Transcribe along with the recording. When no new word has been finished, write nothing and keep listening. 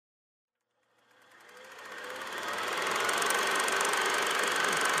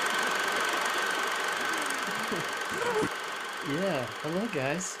Yeah, hello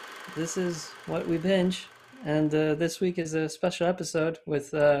guys. This is What We Binge, and this week is a special episode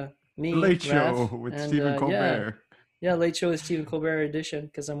with The me, Late Show Rav, with and Stephen yeah, Colbert. yeah, Late Show is Stephen Colbert edition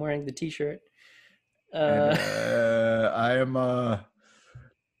because I'm wearing the T-shirt. And Uh, I am,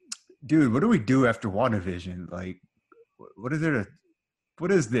 dude, what do we do after WandaVision? Like, what is there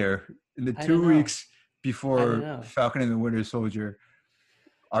what is there in the I don't two know. weeks I don't before know. Falcon and the Winter Soldier?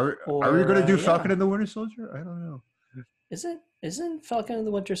 Are we Or going to do Falcon yeah, and the Winter Soldier? I don't know. isn't Falcon and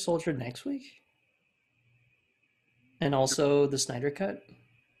the Winter Soldier next week? And also the Snyder Cut, I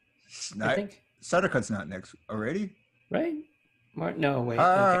Snyder, think, Snyder Cut's not next already. right? No, wait. Okay,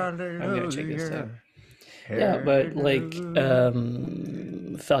 I'm gonna check this out. Hallelujah. Yeah, but like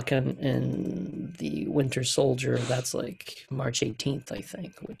Hallelujah. Falcon and the Winter Soldier, that's like March 18th, I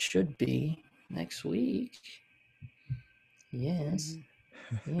think, which should be next week. Yes,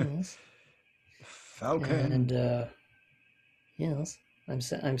 yes. And Falcon. yes,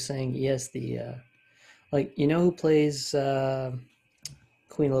 I'm saying yes, the like you know who plays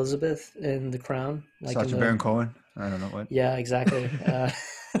Queen Elizabeth in The Crown? Like in Sacha the Baron Cohen. I don't know what. Yeah, exactly. I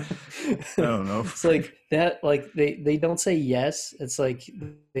don't know. It's like that. Like they don't say yes. It's like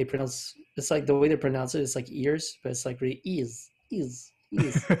they pronounce. It's like the way they pronounce it. It's like ears, but it's like really is.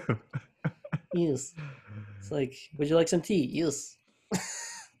 It's like, would you like some tea? Yes.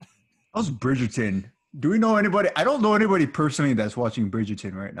 How's Bridgerton? Do we know anybody? I don't know anybody personally that's watching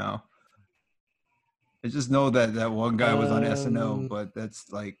Bridgerton right now. I just know that that one guy was on SNL, Um, but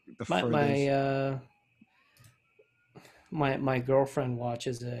that's like the my my furthest. uh my girlfriend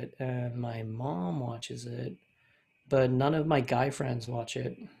watches it, and my mom watches it, but none of my guy friends watch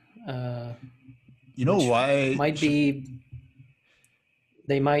it. Uh, You know which why? might be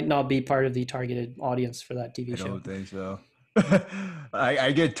they might not be part of the targeted audience for that TV I show. don't think so.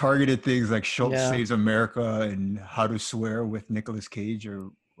 I get targeted things like Schultz Yeah, Saves America and How to Swear with Nicolas Cage or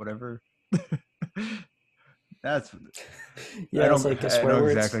whatever. That's yeah, it's like a I swear don't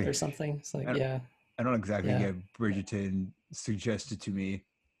words exactly or something. It's like I don't, yeah, I don't exactly yeah. get Bridgerton suggested to me.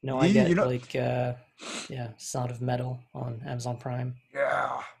 No, I You get know, like yeah, Sound of Metal on Amazon Prime.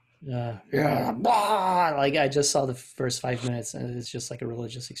 yeah. Yeah, blah! Like I just saw the first 5 minutes, and it's just like a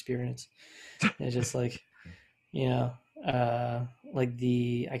religious experience. It's just like you know, like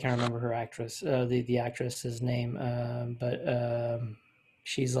the I can't remember her actress, the actress's name, but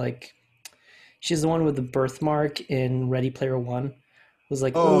she's like she's the one with the birthmark in Ready Player One. Was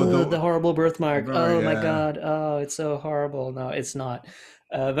like, Oh, oh, the horrible birthmark. right, Oh my yeah. god. Oh, it's so horrible. No, it's not.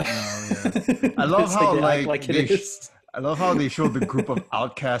 But No, yeah. I love it's like how they act like it is. I love how they showed the group of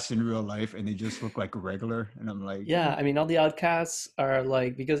outcasts in real life and they just look like regular. And I'm like, Yeah, I mean, all the outcasts are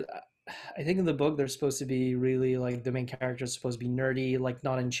like because I think in the book they're supposed to be really like the main character is supposed to be nerdy, like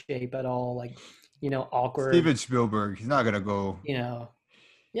not in shape at all, like awkward. Steven Spielberg, he's not gonna go. You know,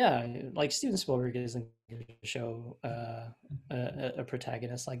 yeah, like Steven Spielberg isn't going to show a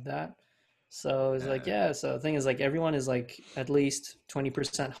protagonist like that. So it's like, Uh, yeah. So the thing is, like, everyone is like at least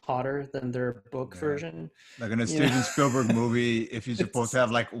 20% hotter than their book yeah. version. Like in a You know, Steven Spielberg movie, if he's supposed to it's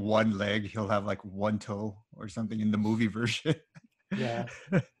have like one leg, he'll have like one toe or something in the movie version. yeah,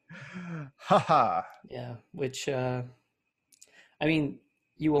 Haha. yeah. Which I mean,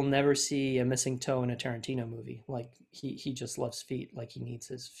 you will never see a missing toe in a Tarantino movie. Like he just loves feet. Like he needs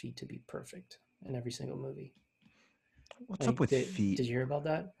his feet to be perfect in every single movie. What's up Like, with did feet? you hear about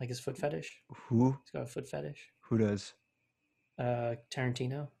that? Like his foot fetish. Who? He's got a foot fetish. Who does?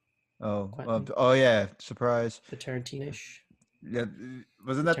 Tarantino, Oh, Quentin, oh yeah, surprise. the Tarantinish, Yeah,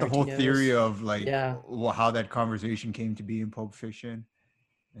 wasn't the that the whole theory Tarantinos. of like Yeah, how that conversation came to be in Pulp Fiction?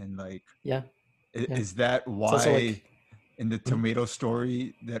 And like, yeah, yeah. is that It's also why like, in the mhm, tomato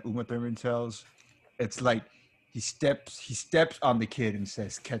story that Uma Thurman tells, it's like he steps on the kid and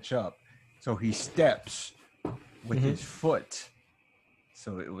says catch up, so he steps with mhm. his foot,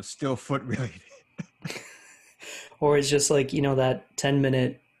 so it was still foot related. Or it's just like that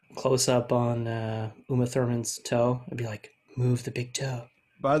 10-minute close up on Uma Thurman's toe. I'd be like, move the big toe,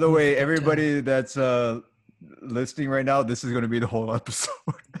 By the move the way, big toe. everybody that's listening right now, this is going to be the whole episode.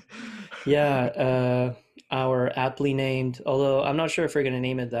 Yeah, our aptly named, although I'm not sure if we're gonna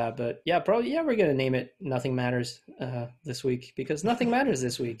name it that, but yeah, probably yeah, we're gonna name it Nothing Matters this week because nothing matters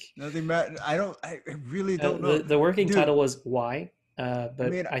this week. Nothing matter. I really don't know, The working dude. title was Why, I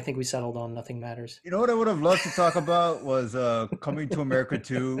but mean, I think we settled on Nothing Matters. you know what I would have loved to talk about was Coming to America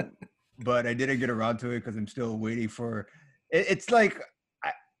 2, but I didn't get around to it because I'm still waiting for it's like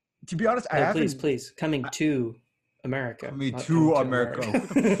I, to be honest, I No, please, haven't please, coming to America, Coming not coming to to America.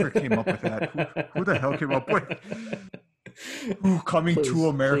 Who the frick came up with that? Who the hell came up with who Coming to Please, please.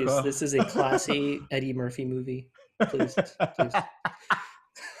 America? This is a classy Eddie Murphy movie. Please, please.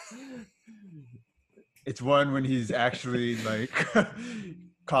 It's one when he's actually like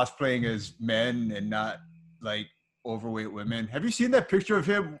cosplaying as men and not like overweight women. Have you seen that picture of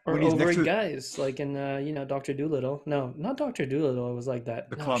him Or when he's next overweight to guys, like in Doctor Dolittle. No, not Doctor Dolittle. It was like that.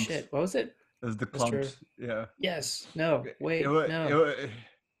 the No clumps? shit. What was it? There's the Mister. clumps. Yeah. Yes. No. It Wait. was, No. it was, It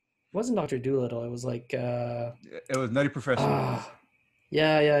wasn't Doctor Dolittle. It was like it was Nutty Professor. ah.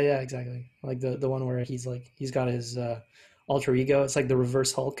 Yeah. Exactly. Like the one where he's got his alter ego. It's like the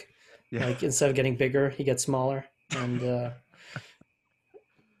reverse Hulk. Yeah. Like instead of getting bigger, he gets smaller, and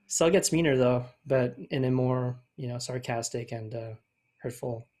still gets meaner though, but in a more sarcastic and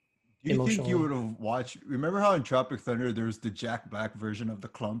hurtful, Do you think you emotionally. would have watched? Remember how in Tropic Thunder there's the Jack Black version of the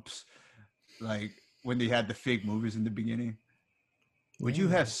clumps, like when they had the fake movies in the beginning? Would you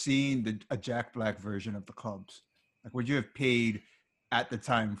have Yeah. seen a Jack Black version of the clubs? Like, would you have paid at the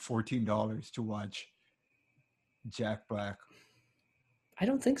time $14 to watch Jack Black? I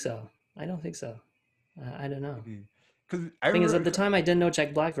don't think so. I don't think so. I don't know. Because I Thing is, at remember the time, I didn't know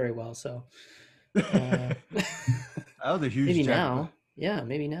Jack Black very well, so uh, I was a huge maybe Jack Black. now. Yeah,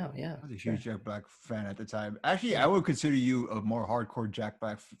 maybe now. Yeah, I was a sure. huge Jack Black fan at the time. Actually, I Yeah. would consider you a more hardcore Jack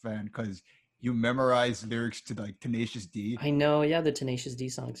Black fan because you memorize lyrics to like Tenacious D. I know. Yeah, the Tenacious D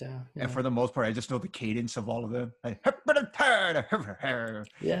songs. And Yeah. for the most part, I just know the cadence of all of them. Like,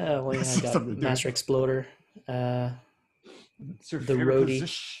 Yeah. Well, I got something to Master do. Exploder, It's your the favorite Roadie,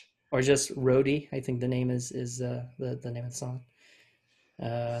 position. or just Roadie. I think the name is the name of the song.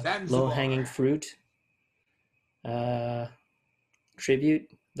 Low Hanging Zanzibar. Fruit. Uh, Tribute.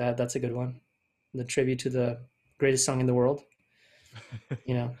 That's a good one. The tribute to the greatest song in the world.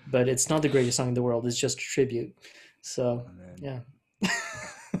 But it's not the greatest song in the world. It's just a tribute. So Oh, man. yeah.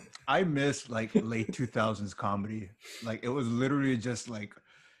 I miss like late 2000s comedy. Like it was literally just like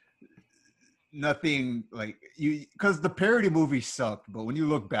nothing like you because the parody movies sucked, but when you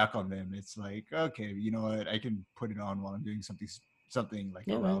look back on them, it's like, okay, you know what, I can put it on while I'm doing something like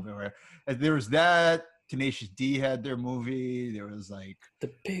Yeah, man. irrelevant. Where there was that Tenacious D had their movie. There was like The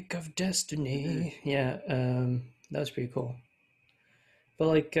Pick of Destiny. Yeah, that was pretty cool. But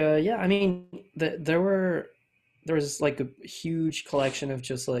like, yeah, I mean, there was like a huge collection of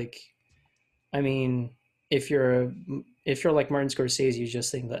just like, I mean, if you're if you're like Martin Scorsese, you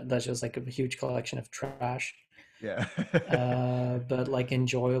just think that that's just like a huge collection of trash. yeah. But like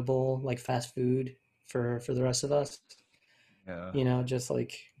enjoyable, like fast food for the rest of us. Yeah. Just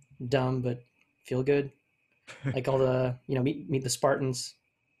like dumb but feel good. Like all the meet the Spartans.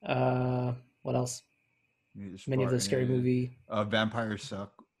 What else? Many of the scary Spartan, movie Vampires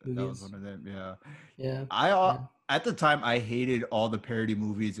Suck. That was movies. one of them. Yeah. Yeah, I yeah, at the time I hated all the parody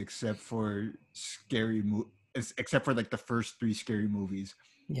movies except for like the first three scary movies.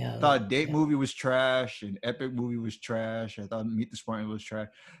 I yeah, thought Date yeah. movie was trash and Epic movie was trash. I thought Meet the Spartan was trash.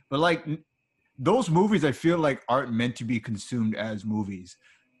 But like those movies I feel like aren't meant to be consumed as movies.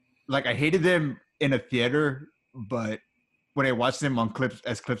 Like I hated them in a theater, but when I watch them on clips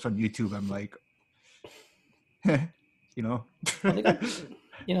on YouTube, I'm like you know.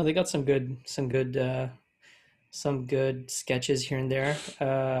 Well, they got some good sketches here and there.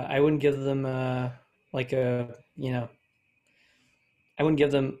 I wouldn't give them like a I wouldn't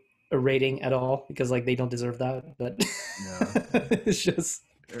give them a rating at all because like they don't deserve that. But No. it's just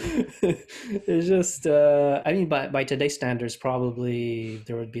it's just I mean by today's standards probably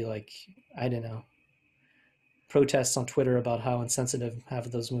there would be like I don't know protests on Twitter about how insensitive half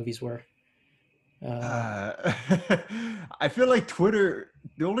of those movies were. Uh, Uh, I feel like Twitter.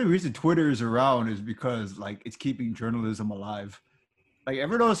 The only reason Twitter is around is because like it's keeping journalism alive. Like,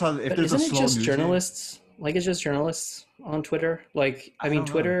 ever notice how if but there's a isn't it slow just news day? journalists? Like it's just journalists on Twitter? Like I I mean don't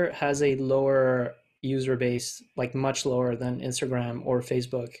know. Twitter has a lower user base, like much lower than Instagram or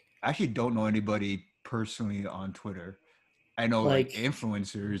Facebook. I actually don't know anybody personally on Twitter. I know like Like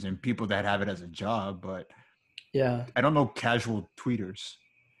influencers and people that have it as a job, but yeah. I don't know casual tweeters.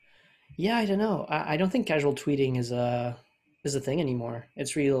 Yeah, I don't know. I don't think casual tweeting is a thing anymore.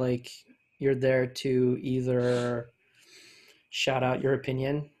 It's really like you're there to either shout out your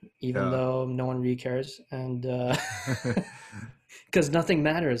opinion, even Yeah. though no one really cares, and because nothing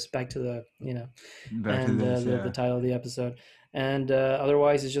matters. Back to the Back to and this, the yeah. title of the episode, and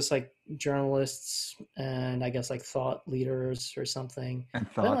otherwise it's just like journalists and I guess like thought leaders or something. And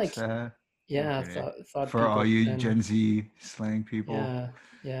But then thoughts. like yeah, Okay. thought For all people. you Then Gen Z slang people. yeah,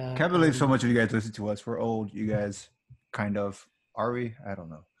 yeah, Can't believe so and much of you guys listen to us. We're old. You guys kind of are we? I don't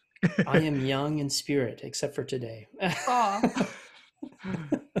know. I am young in spirit, except for today. Aw.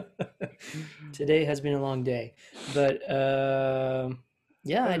 Today has been a long day, but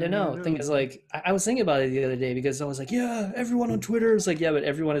Yeah, I don't know. Thing is, like, I was thinking about it the other day because I was like, yeah, everyone on Twitter is like, yeah, but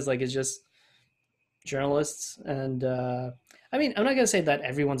everyone is just journalists. And I mean, I'm not gonna say that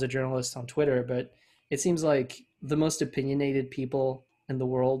everyone's a journalist on Twitter, but it seems like the most opinionated people in the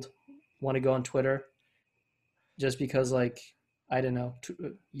world want to go on Twitter just because, like, I don't know,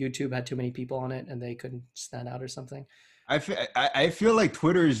 YouTube had too many people on it and they couldn't stand out or something. I feel like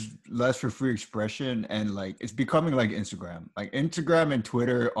Twitter is less for free expression and like it's becoming like Instagram. Like Instagram and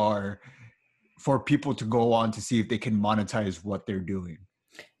Twitter are for people to go on to see if they can monetize what they're doing.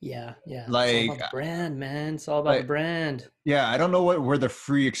 Yeah, yeah. It's all Like about the brand, man. It's all about the like brand. yeah, I don't know where the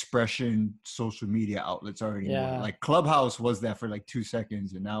free expression social media outlets are anymore. Yeah, Like Clubhouse was that for like 2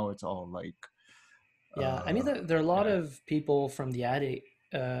 seconds, and now it's all like, yeah. I mean, uh, there are a lot yeah, of people from the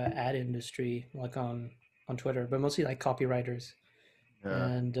ad industry, like on Twitter, but mostly like copywriters. yeah.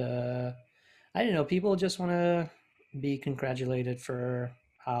 And I don't know, people just want to be congratulated for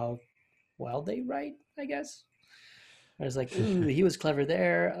how well they write, I guess. There's like, ooh, he was clever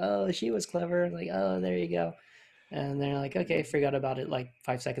there. Oh, she was clever. Like, oh, there you go. And they're like, okay, forgot about it like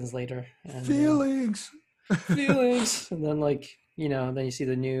 5 seconds later. And Feelings. feelings. And then, like, then you see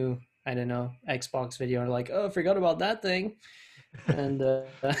the new, I don't know, Xbox video and like, oh, forgot about that thing. And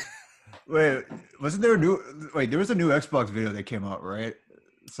Wait, wasn't there a new? Wait, there was a new Xbox video that came out, right?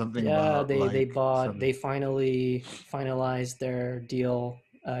 Something yeah, about they like bought, some. they finally finalized their deal.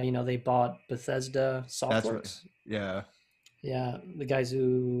 They bought Bethesda That's what. Softworks. Yeah. Yeah, the guys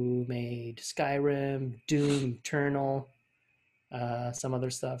who made Skyrim, Doom, Eternal, some other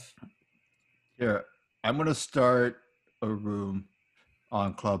stuff. Here, I'm gonna start a room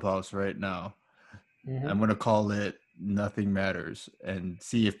on Clubhouse right now. I'm Hmm. gonna call it "Nothing Matters" and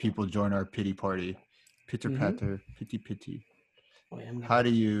see if people join our pity party. Pitter Hmm. patter, pity pity. Wait, I'm How gonna.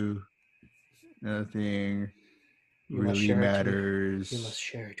 do you? Nothing You must really share it with. You must matters.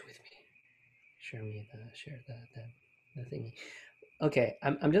 share it with me. Share the thingy. Okay,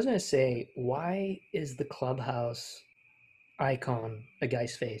 I'm just gonna say, why is the Clubhouse icon a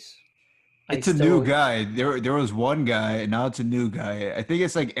guy's face? I It's a new still, guy. There was one guy, and now it's a new guy. I think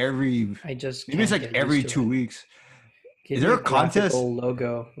it's like I just maybe it's can't like get used every to two it. weeks. Give Is me there a a contest? graphical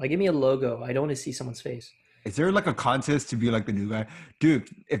logo. Like, give me a logo. I don't want to see someone's face. Is there like a contest to be like the new guy? Dude,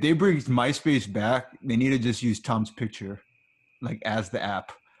 if they bring MySpace back, they need to just use Tom's picture like as the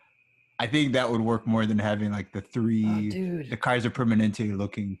app. I think that would work more than having like Oh, the Kaiser Permanente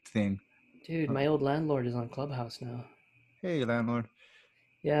looking thing. dude, Uh, my old landlord is on Clubhouse now. hey, landlord.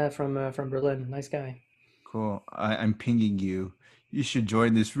 Yeah, from Berlin. Nice guy. Cool. I'm pinging you. You should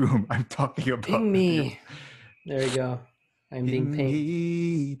join this room. I'm talking about Ping you. me. There you go. I'm being Ping pinged.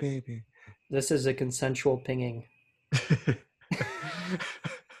 me, baby. This is a consensual pinging.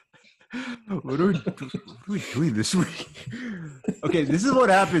 What are we doing this week? Okay, this is what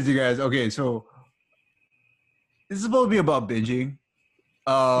happens, you guys. Okay, so this is supposed to be about binging.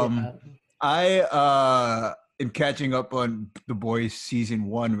 Um, Yeah. I am catching up on The Boys season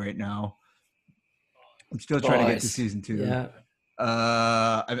 1 right now. I'm still trying to get to Boys. season 2. Yeah. It's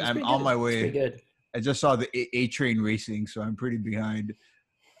I'm pretty on good. my It's pretty way. good. I just saw the A Train racing, so I'm pretty behind.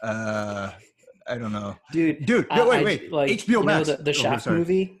 Uh, I don't know, Dude, dude. No, wait. like, HBO Max. the Oh, Shaft sorry.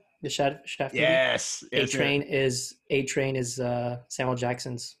 movie? The Shaft movie? Yes, A yes, yeah. Train is Samuel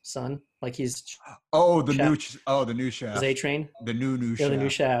Jackson's son. Like, he's Oh, Shaft the new is A Shaft, Train. the new Yeah, the new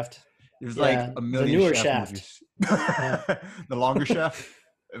Shaft. Shaft. There's like Yeah, a the million newer Shaft Shaft. movies. Yeah. The longer Shaft.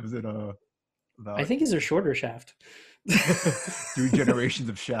 Was it I about think he's a shorter Shaft. 3 generations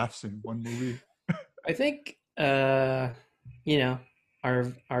of Shafts in one movie? I think our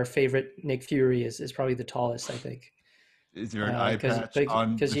favorite Nick Fury is probably the tallest, I think. Is there an eye Because patch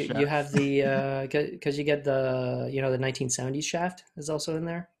on the you Shaft? have the because you get the 1970s Shaft is also in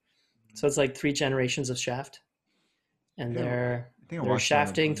there. So it's like three generations of Shaft, and I think I they're watched that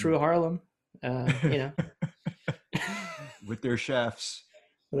shafting one. through Harlem. With their shafts.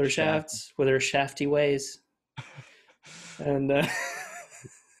 With their Shaft. shafts, with their shafty ways, and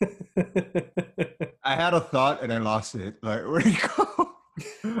I had a thought and I lost it. Like, where'd it go?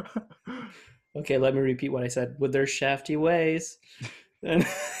 okay, let me repeat what I said. With their shafty ways, and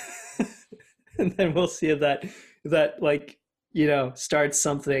and then we'll see if that like starts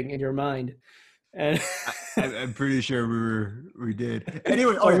something in your mind, and I'm pretty sure we did.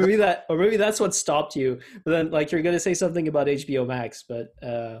 Anyway, or okay, maybe that's what stopped you. But then, like, you're gonna say something about HBO Max, but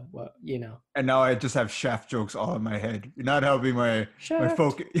and now I just have Shaft jokes all in my head. You're not helping my Shaft.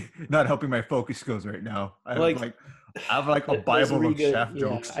 focus. Not helping my focus skills right now. Like, I have like a there's a bible really of good, Shaft yeah.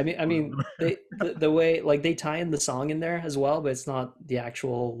 jokes. I mean, the way, like, they tie in the song in there as well, but it's not the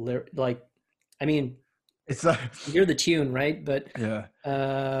actual like. I mean, It's like You hear the tune, right? yeah.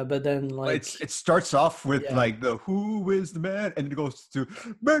 But then like It starts off with yeah, like the "Who is the man," and it goes to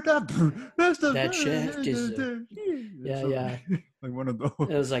 "Murder, Master." that shaft is a yeah, So, yeah. like one of It was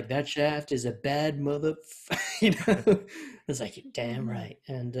those. like that shaft is a bad mother, you know. It's like you're damn right.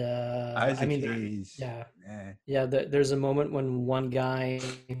 And I Isaac mean, Hayes, yeah, man, yeah. There's a moment when one guy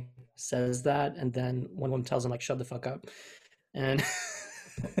says that, and then one of them tells him like, "Shut the fuck up," and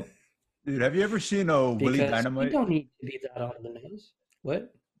dude, have you ever seen a Willie because we Dynamite? don't need to be that on the nose.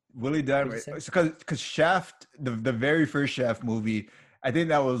 What? Willie What did you Dynamite, say? because Shaft, the very first Shaft movie, I think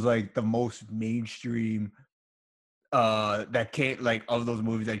that was like the most mainstream that came like of those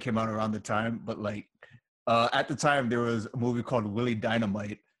movies that came out around the time. But like at the time, there was a movie called Willie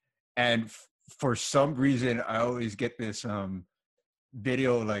Dynamite, and for some reason, I always get this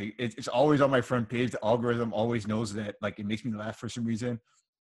video like it's always on my front page. The algorithm always knows that like it makes me laugh for some reason.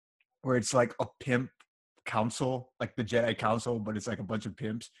 Where it's like a pimp council, like the Jedi Council, but it's like a bunch of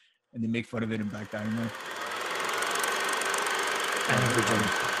pimps, and they make fun of it in Black Dynamite. I never did.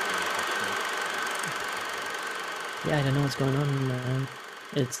 Yeah, I don't know what's going on, man.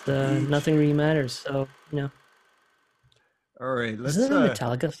 It's the nothing really matters. So All right, isn't let's there a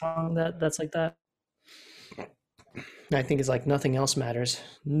Metallica song that's like that? I think it's like nothing else matters.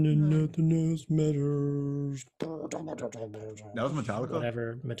 Nothing else matters. that was Metallica.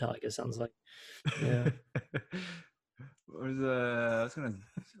 Whatever Metallica sounds like. Yeah. I was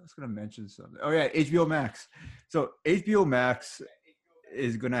gonna mention something. Oh yeah, HBO Max. So HBO Max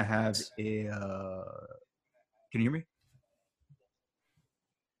is gonna have a. Can you hear me?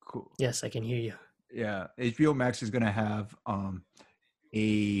 Cool. Yes, I can hear you. Yeah, HBO Max is gonna have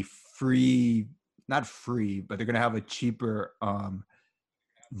a free, not free, but they're gonna have a cheaper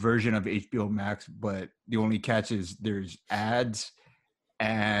version of HBO Max. But the only catch is there's ads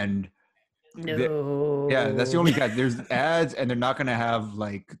and yeah, that's the No. only catch. There's ads and they're not gonna have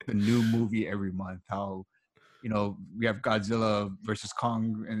like the new movie every month. How we have Godzilla versus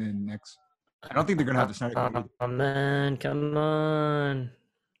Kong, and then next, I don't think they're gonna have the Snyder Cut either. Oh man, come on.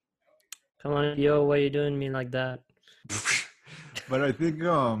 Come on, yo, why you doing me like that? But I think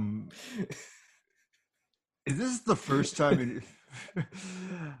is this the first time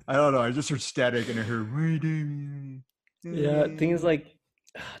I don't know, I just heard static and I heard waiting. Yeah, things like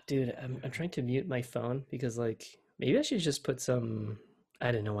dude, I'm trying to mute my phone because like maybe I should just put some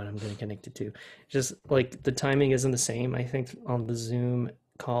I don't know what I'm gonna connect it to. Just like the timing isn't the same, I think, on the Zoom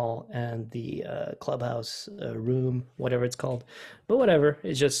call and the Clubhouse room, whatever it's called. But whatever,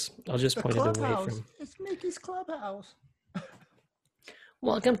 it's just I'll just The point it away clubhouse. from It's Mickey's clubhouse.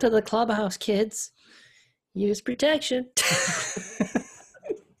 Welcome to the Clubhouse, kids. Use protection.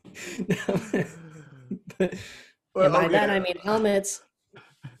 but, and Well, by that okay. I mean helmets.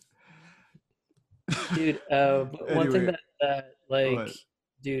 Dude, one thing Anyway, that like, what?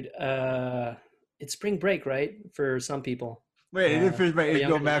 dude, it's spring break, right? For some people, Wait, I didn't finish my that are HBO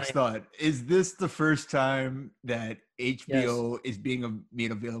younger than Max I am. thought. Is this the first time that Yes. HBO is being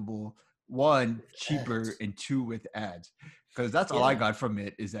made available? One, With cheaper, ads. and two, with ads. Because that's all I Yeah. got from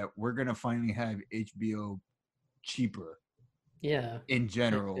it is that we're gonna finally have HBO cheaper Yeah. in It's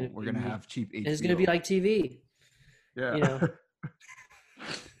general. gonna We're gonna be have cheap it's gonna be HBO. like TV, Yeah. you know.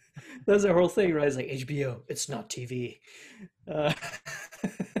 That's the whole thing, right? It's like HBO, it's not TV. Uh,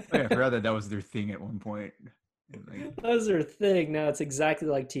 Oh, yeah, I forgot that was their thing at one point. Like, that was their thing. Now it's exactly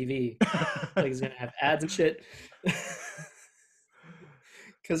like TV. Like it's gonna have ads and shit.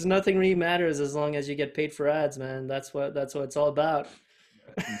 Because nothing really matters as long as you get paid for ads, man. That's what it's all about.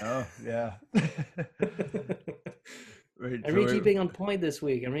 no, yeah. Right. I'm really keeping on point this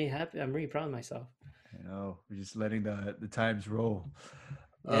week. I'm really happy. I'm really proud of myself. We're just letting the times roll.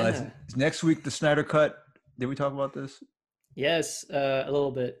 Yeah. Is next week the Snyder Cut? Did we talk about this? Yes, a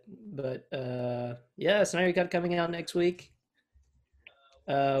little bit, but yeah, Snyder Cut coming out next week.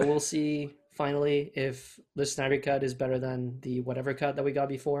 We'll see finally if the Snyder Cut is better than the whatever cut that we got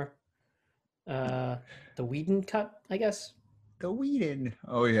before. The Whedon cut, I guess. The Whedon.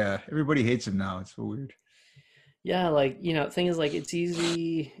 Oh yeah, everybody hates him now. It's so weird. Yeah, like thing is like it's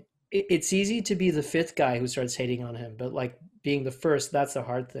easy. It's easy to be the fifth guy who starts hating on him, but like being the first, that's the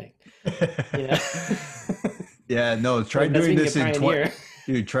hard thing. You know, Yeah, no. Try like that's doing being a this in pioneer.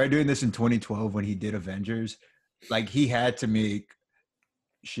 dude. Try doing this in 2012 when he did Avengers. Like he had to make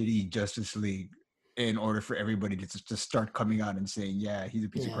shitty Justice League in order for everybody to just start coming out and saying, "Yeah, he's a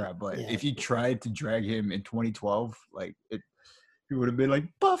piece of Yeah, crap." But yeah. if you tried to drag him in 2012, like he would have been like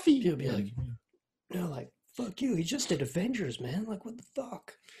Buffy. People be like, no, like fuck you. He just did Avengers, man. Like what the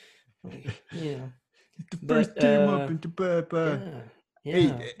fuck? Like, the but first team up into Papa. yeah. Yeah.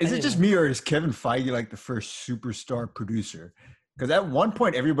 Hey, is it just Anyway. me or is Kevin Feige like the first superstar producer? Because at one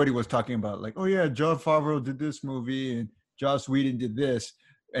point everybody was talking about like, oh yeah, Jon Favreau did this movie and Joss Whedon did this,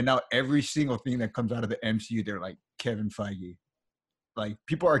 and now every single thing that comes out of the MCU, they're like Kevin Feige. Like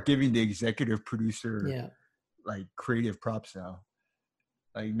people are giving the executive producer Yeah. like creative props now.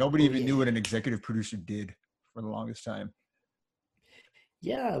 Like nobody Oh even knew yeah. what an executive producer did for the longest time.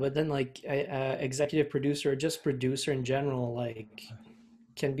 Yeah, but then like executive producer or just producer in general, like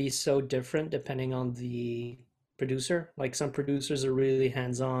can be so different depending on the producer. Like some producers are really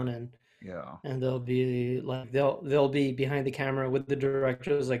hands-on Yeah. and they'll be like they'll be behind the camera with the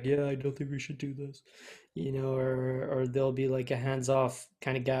directors like, yeah, I don't think we should do this. Or they'll be like a hands-off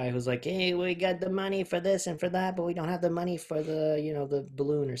kind of guy who's like, hey, we got the money for this and for that, but we don't have the money for the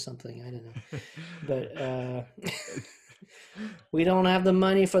balloon or something. I don't know. But we don't have the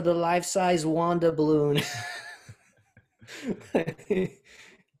money for the life-size Wanda balloon.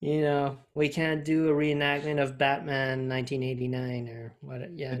 We can't do a reenactment of Batman 1989 or what?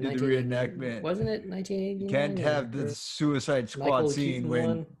 Yeah, They did the 1980. reenactment. Wasn't it You can't 1989 have the or Suicide Squad Michael scene Keaton when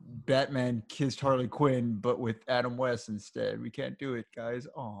one? Batman kissed Harley Quinn, but with Adam West instead. We can't do it, guys.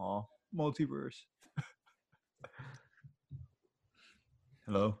 Aw, multiverse.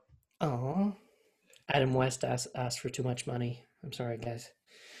 Hello. Oh, Adam West asked for too much money. I'm sorry, guys.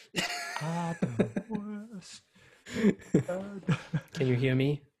 Adam West. Can you hear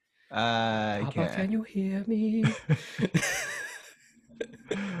me? I Papa, can't. can you hear me?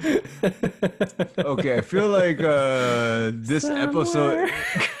 Okay, I feel like this episode.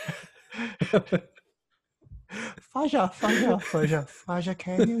 Somewhere. Faja,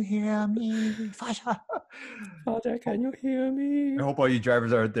 can you hear me? Faja. Father, can you hear me? I hope all you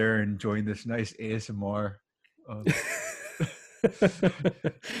drivers out there enjoying this nice ASMR. Oh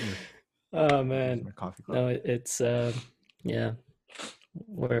Here's man, my coffee cup. no, it's yeah,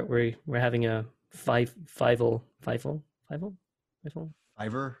 we're having a Fievel. How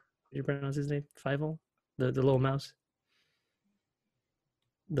Fiverr? do you pronounce his name? Fievel, the little mouse,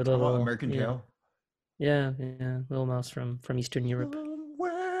 the Talking about little American Tail? yeah, little mouse from Eastern Europe. Yeah.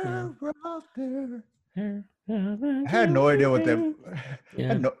 Somewhere out there. I I had no idea what that. I Yeah,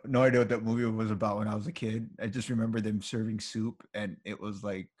 had no idea what that movie was about when I was a kid. I just remember them serving soup, and it was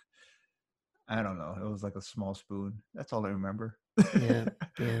like I don't know. It was like a small spoon. That's all I remember. yeah,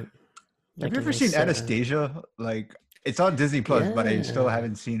 yeah. Have Like you a ever seen nice Anastasia? Like it's on Disney Plus, but I still yeah,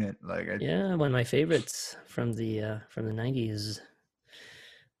 haven't seen it. Like yeah. One of my favorites from the 90s.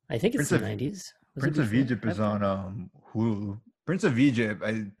 I think it's Prince the of 90s. Was it Prince of before? Egypt is on Hulu. Prince of Egypt,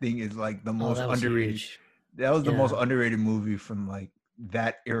 I think, is like the Oh, most that was underrated. huge. That was the most Yeah, underrated movie from like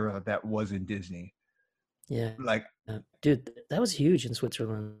that era that was in Disney. yeah. Like Dude, that was huge in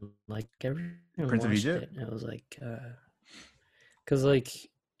Switzerland. Like everyone Prince of watched Egypt. it. And it was like, cause like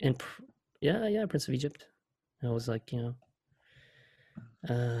in, yeah, Prince of Egypt. It was like, dude,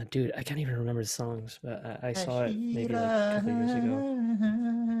 I can't even remember the songs, but I saw it maybe like a couple of years ago.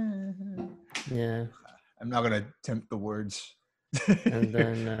 Yeah. I'm not gonna tempt the words. And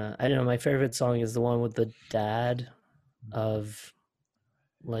then I don't know, my favorite song is the one with the dad of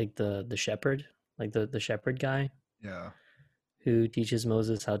like the shepherd, like the shepherd guy Yeah. who teaches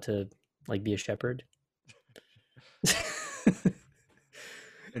Moses how to like be a shepherd.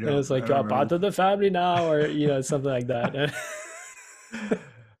 And it's I like don't drop remember. onto the family now, or something like that.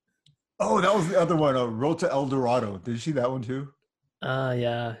 Oh, that was the other one. Road to El Dorado. Did you see that one too?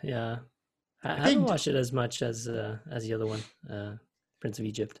 Yeah. I I haven't think watched it as much as the other one, Prince of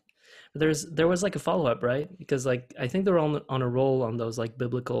Egypt. But there was like a follow up, right? Because like I think they're on a roll on those like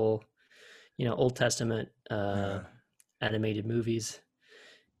biblical, Old Testament yeah. animated movies.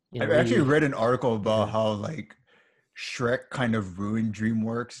 I've actually Maybe read an article about yeah, how like Shrek kind of ruined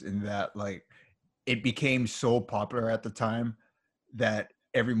DreamWorks in that like it became so popular at the time that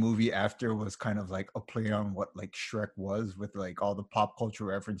every movie after was kind of like a play on what like Shrek was with like all the pop culture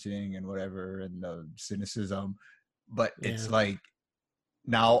referencing and whatever and the cynicism. But yeah. it's like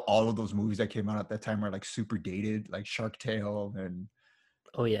now all of those movies that came out at that time are like super dated, like Shark Tale and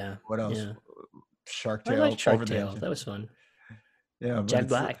Oh yeah, what else? yeah. Shark I liked Tale, Shark Over the Tale. Edge. That was fun. Yeah, but Jack it's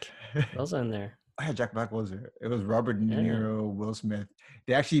Black, also in there. yeah, Jack Black was there. It was Robert De Yeah, Niro, Will Smith.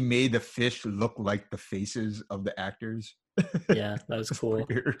 They actually made the fish look like the faces of the actors. yeah. That was It's cool.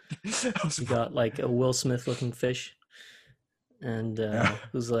 weird. That was You got like a Will Smith looking fish, and yeah.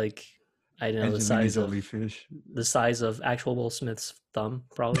 who's like, I don't know, Angelina Jolie fish. the size of actual Will Smith's thumb,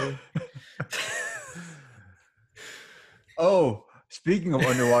 probably. Oh, speaking of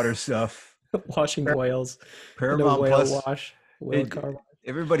underwater stuff, Washing whales in a Paramount whale Plus. wash, whale It, car wash.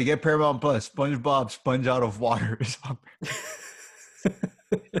 everybody get Paramount Plus. SpongeBob, sponge out of water.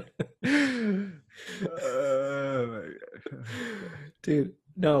 Uh, Dude,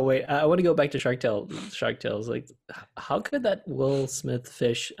 no, wait. I want to go back to Shark Tale. Shark Tales. Like, how could that Will Smith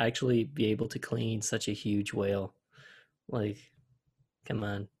fish actually be able to clean such a huge whale? Like, come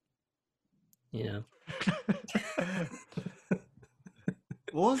on, you know.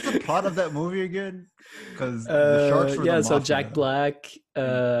 what was the plot of that movie again? Because the sharks were the Yeah. So mafia. Jack Black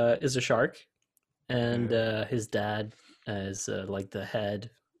is a shark, and Yeah. his dad is like the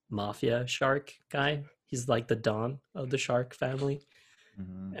head mafia shark guy. He's like the Don of the shark family,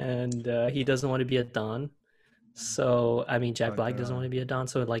 Mhm. and he doesn't want to be a Don. So I mean, Jack Dun, Black dun, doesn't want dun. to be a Don,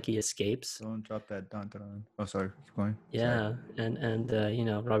 so like he escapes. Don't drop that. Dun, dun, dun. Oh, sorry. Keep going. Sorry. Yeah, and you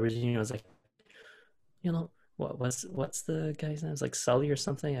know, Robert De Niro was like, you know, what's the guy's name? It's like Sully or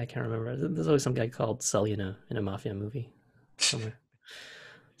something. I can't remember. There's always some guy called Sully in a mafia movie somewhere.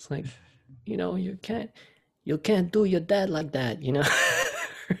 It's like, you know, you can't do your dad like that, you know,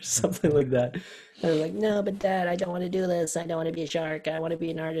 or something like that. And they're like, no, but dad, I don't want to do this. I don't want to be a shark. I want to be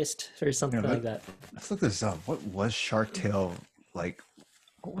an artist or something Yeah, like that. let's look this up. What was Shark Tale like?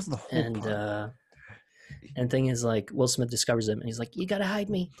 What was the whole And plot? and thing is like Will Smith discovers him and he's like, you gotta hide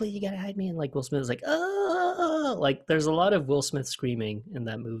me, please, you gotta hide me. And like Will Smith is like, oh, like there's a lot of Will Smith screaming in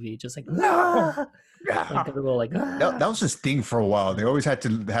that movie, just like, No. ah! Yeah. Like people are like, That was his thing for a while. They always had to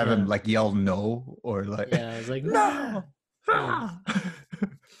have him Yeah. like yell no or like Yeah, it's like, no. yeah.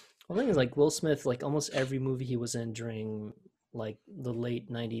 Well, the thing is, like Will Smith, like almost every movie he was in during like the late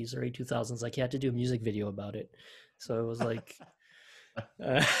 '90s, early 2000s, like he had to do a music video about it. So it was like,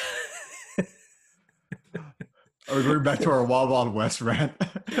 uh, Are we going back to our Wild Wild West rant?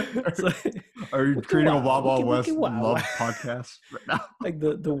 it's like, Are you wiki creating a wow, Wild Wild wiki West wow. love podcast right now? Like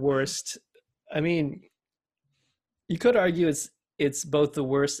the worst. I mean, you could argue it's both the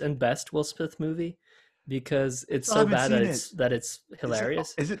worst and best Will Smith movie because it's I so haven't bad seen that it's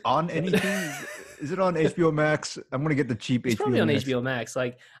hilarious. Is it on anything? Is it on HBO Max? I'm gonna get the cheap It's HBO probably on Max. HBO Max.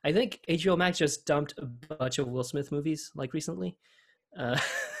 Like I think HBO Max just dumped a bunch of Will Smith movies like recently.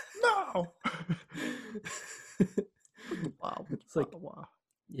 No. Wow. It's like, Wow.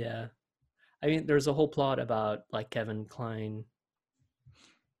 yeah. I mean, there's a whole plot about like Kevin Kline,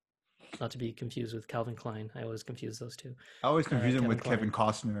 not to be confused with Calvin Klein. I always confuse those two. I always confuse him Kevin with Kevin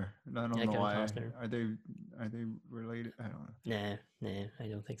Kline. Costner. I don't Yeah, know Kevin why. Costner. Are they related? I don't know. Nah, I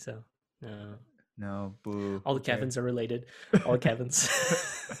don't think so. No. No, boo. All the Okay. Kevins are related. All Kevins.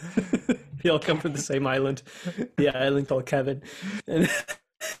 They all come from the same island. The island called Kevin. And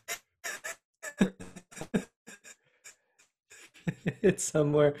it's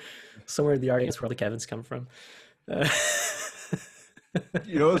somewhere in the Arctic where all the Kevins come from.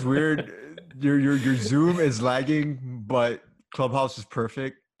 You know what's weird? Your Zoom is lagging, but Clubhouse is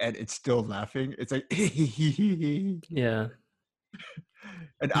perfect, and it's still laughing. It's like Yeah.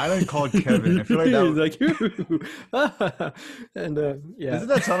 an island called Kevin. I feel like that. Like, and yeah. Doesn't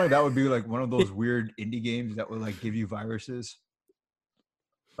that sound like that would be like one of those weird indie games that would like give you viruses,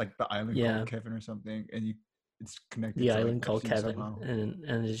 like the island Yeah. called Kevin or something, and it's connected. The to island like called Pepsi Kevin, somehow.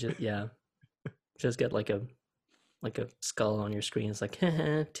 and it's just just get like a skull on your screen. It's like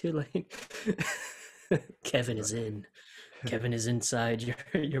too late. Kevin is in. Kevin is inside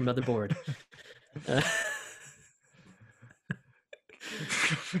your motherboard.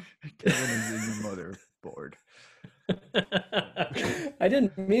 Kevin is in your motherboard. I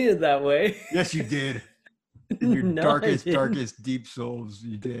didn't mean it that way. Yes, you did. In your No, I didn't. darkest deep souls,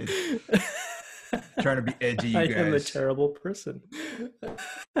 you did. Trying to be edgy, you I guys. am a terrible person.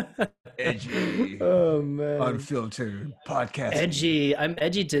 Edgy, Oh man. unfiltered podcast. Edgy. I'm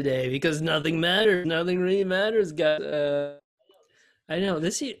edgy today because nothing matters. Nothing really matters, guys. I know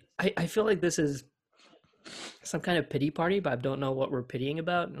this. I feel like this is some kind of pity party, but I don't know what we're pitying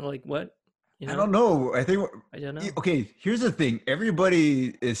about. Like what? You know? I don't know. I think. I don't know. Okay, here's the thing. Everybody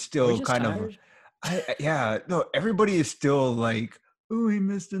is We're still just kind tired. of. Everybody is still like, oh, he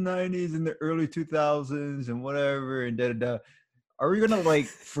missed the '90s and the early 2000s and whatever and da da da. Are we gonna like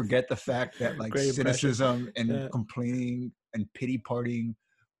forget the fact that like Great impression. cynicism and Yeah. complaining and pity partying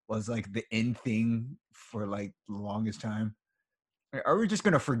was like the end thing for like the longest time? Are we just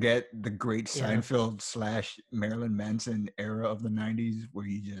gonna forget the great Yeah. Seinfeld / Marilyn Manson era of the '90s where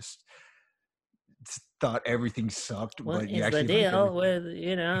you just thought everything sucked, What but you is the actually liked deal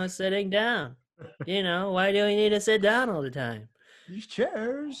everything? with sitting down? Why do we need to sit down all the time? These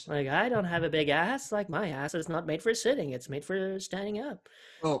chairs. Like I don't have a big ass. Like my ass is not made for sitting. It's made for standing up.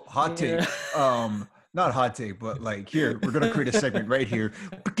 Oh, hot take. Yeah. Not hot take, but like here, we're gonna create a segment right here.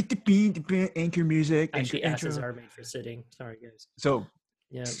 Anchor music. Actually, Anchor asses intro. are made for sitting. Sorry, guys. So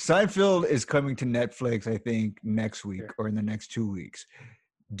Yeah. Seinfeld is coming to Netflix, I think, next week Sure. or in the next 2 weeks.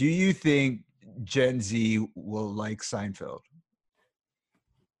 Do you think Gen Z will like Seinfeld?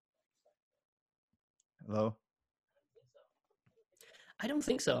 Hello? I don't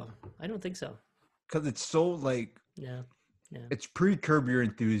think so. I don't think so. Because it's so like Yeah. Yeah. it's pre Curb Your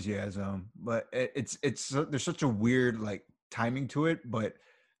Enthusiasm, but there's such a weird like timing to it. But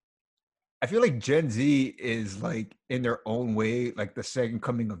I feel like Gen Z is like in their own way, like the second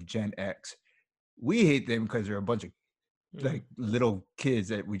coming of Gen X. We hate them because they're a bunch of Mm. like little kids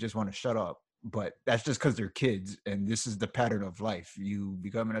that we just want to shut up. But that's just because they're kids, and this is the pattern of life. You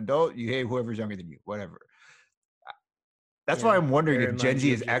become an adult, you hate whoever's younger than you, whatever. That's why Yeah. I'm They wondering if Gen remind Z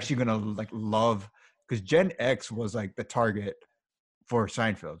you is of you. actually gonna like love, because Gen X was like the target for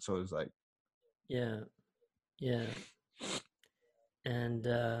Seinfeld. So it's like, Yeah. Yeah. And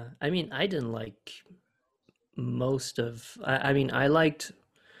I mean, I didn't like most of. I mean, I liked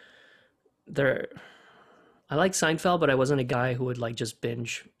their. I liked Seinfeld, but I wasn't a guy who would like just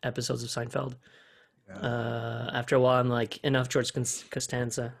binge episodes of Seinfeld. yeah. After a while, I'm like enough George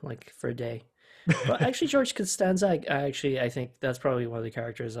Costanza, like for a day. But actually, George Costanza, I think that's probably one of the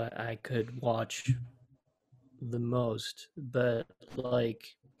characters I could watch the most. But like,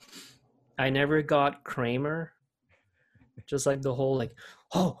 I never got Kramer. Just like the whole like,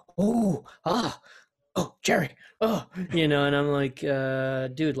 oh, Jerry, oh, and I'm like,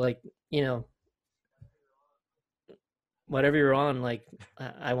 dude, like, you know, whatever you're on, like,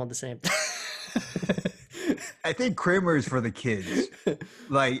 I want the same. I think Kramer is for the kids.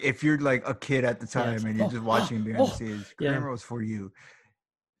 Like if you're like a kid at the Yeah, it's time like, and you're just watching behind the scenes, yeah, Kramer was for you.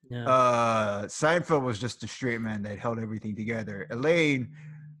 yeah, Seinfeld was just a straight man that held everything together. Elaine,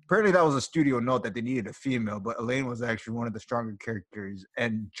 apparently that was a studio note that they needed a female, but Elaine was actually one of the stronger characters.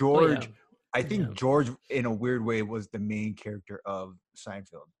 And oh yeah, George, I think yeah, George, in a weird way, was the main character of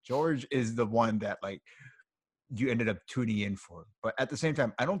Seinfeld. George is the one that like you ended up tuning in for. But at the same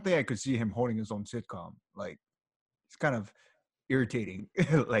time, I don't think I could see him holding his own sitcom. Like it's kind of irritating.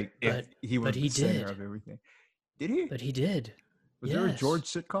 Like if but he but was he the center did, of everything. Did he? but he did. Was there a Yes, George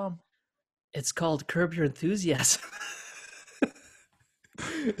sitcom? it's called Curb Your Enthusiasm.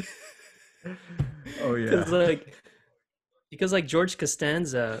 Oh Because yeah. like George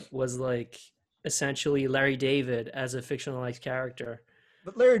Costanza was like essentially Larry David as a fictionalized character,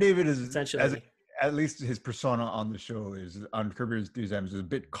 But Larry David is as essentially. at least his persona on the show is on Curb Your Enthusiasm is a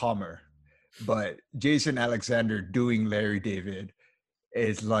bit calmer. But Jason Alexander doing Larry David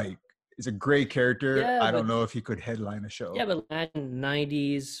is like is a great character. Yeah, I don't but know if he could headline a yeah, show. but Latin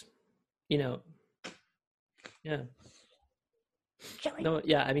 90s, you know, yeah. No,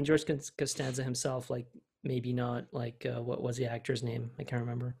 yeah, I mean George Costanza himself, like maybe not like what was the actor's name? I can't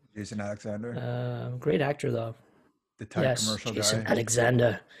remember. Jason Alexander, Great actor though. the Tide Yes, commercial Jason guy.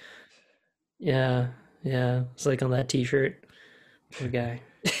 Alexander. Yeah, yeah. It's like on that T-shirt. Poor guy.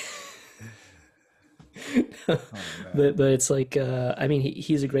 Oh man. But it's like I mean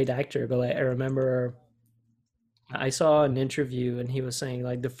he's a great actor, but like, I remember I saw an interview and he was saying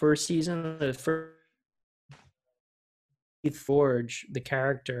like the first season, the first Forge, the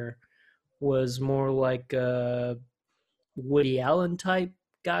character was more like a Woody Allen type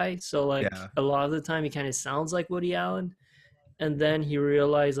guy. So like Yeah. a lot of the time he kind of sounds like Woody Allen, and then he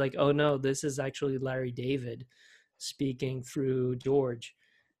realized like, oh no, this is actually Larry David speaking through George,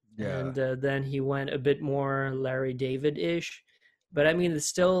 Yeah. and then he went a bit more Larry David ish, but I mean it's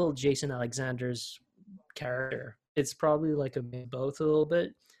still Jason Alexander's character. It's probably like a both a little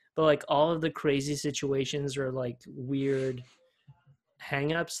bit, but like all of the crazy situations or like weird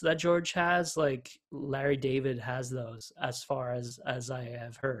hangups that George has, like Larry David has those as far as I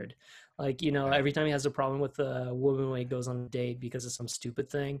have heard. Like, Yeah. every time he has a problem with a woman when he goes on a date because of some stupid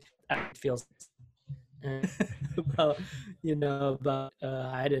thing, it feels about about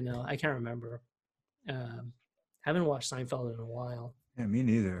I don't know. I can't remember. Um haven't watched Seinfeld in a while. Yeah, me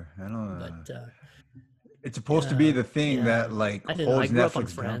neither. I don't But it's supposed to be yeah, the thing yeah. that like I don't know. I holds grew up on Netflix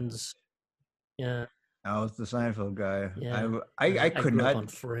down. Friends. Yeah, I was the Seinfeld guy. yeah. I I could grew up not. on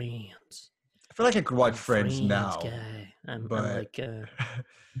Friends. I feel like I could watch I'm a Friends Friends now, guy. I'm but like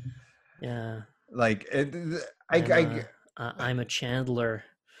yeah. like I'm I a I'm a Chandler.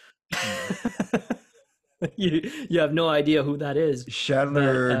 hmm. You have no idea who that is, but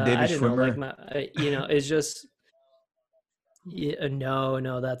Chandler, I David don't know. Like Schwimmer. my, it's just yeah,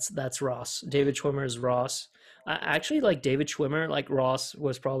 no. That's Ross. David Schwimmer is Ross. I actually like David Schwimmer. Like Ross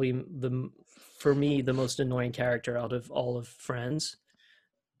was probably for me the most annoying character out of all of Friends.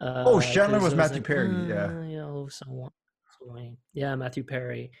 Oh, Chandler Because was it was Matthew like, Perry. Yeah, someone, yeah, Matthew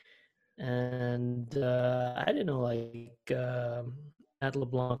Perry, and I don't know, like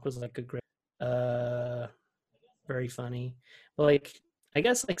LeBlanc was like a great, very funny. But like, I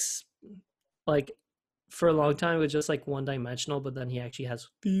guess like for a long time it was just like one dimensional, but then he actually has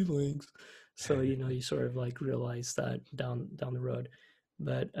feelings. So you sort of like realize that down the road.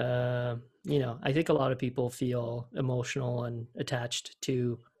 But I think a lot of people feel emotional and attached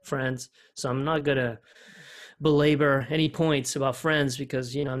to Friends. So I'm not gonna belabor any points about Friends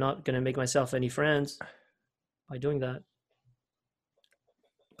because I'm not gonna make myself any friends by doing that.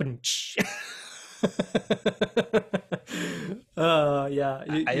 Yeah,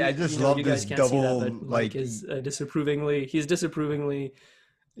 I just love you this guys can't see that, double but Mike like. is disapprovingly,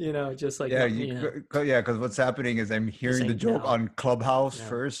 just like Yeah, not, yeah, because what's happening is I'm just hearing the saying joke no, on Clubhouse no,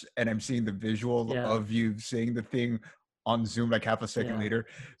 first, and I'm seeing the visual yeah, of you saying the thing on Zoom like half a second yeah, later.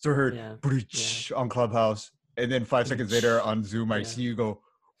 So I heard yeah, yeah, "Breach" on Clubhouse, and then 5 seconds later on Zoom, I yeah, see you go.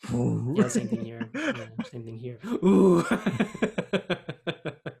 yeah, same thing here, yeah, same thing here. Ooh.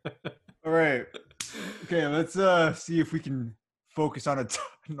 All right. Okay, let's see if we can focus on a.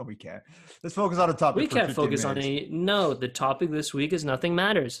 No, we can't. Let's focus on a We topic for can't 15 focus on minutes. any. No, the topic this week is nothing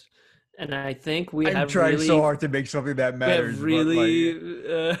matters, and I think I'm trying so hard to make something that matters, but like, we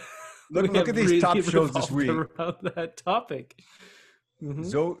look at have these top really shows this revolved week. around that topic. Mm-hmm.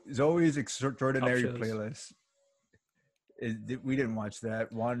 Zoe's Top extraordinary shows. playlist. We didn't watch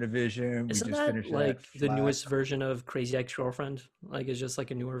that. WandaVision. We Isn't just that finished that. like the Flat. newest version of Crazy Ex-Girlfriend? Like it's just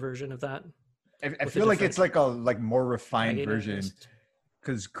like a newer version of that I with a feel like it's different like a more refined version protagonist.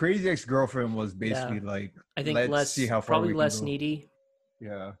 because Crazy Ex-Girlfriend was Yeah, basically like, I think let's see how far probably we can less go. needy.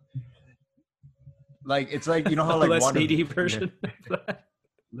 Yeah, like it's like how A like less Wanda, needy yeah, version of that.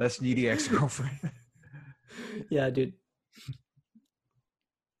 less needy ex-girlfriend. Yeah, dude.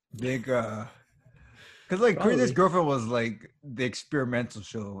 Big because like Crazy Probably. Ex-Girlfriend was like the experimental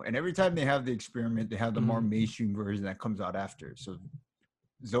show, and every time they have the experiment, they have the more mainstream version that comes out after. So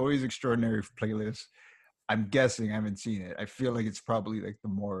Zoe's Extraordinary Playlist, I'm guessing, I haven't seen it. I feel like it's probably like the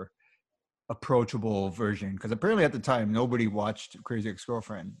more approachable version because apparently at the time nobody watched Crazy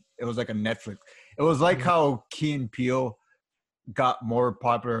Ex-Girlfriend. It was like a Netflix. It was like how Key and Peele got more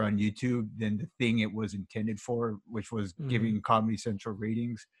popular on YouTube than the thing it was intended for, which was giving Comedy Central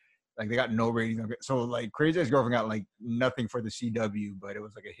ratings. Like they got no ratings. So like Crazy Ex-Girlfriend got like nothing for the CW, but it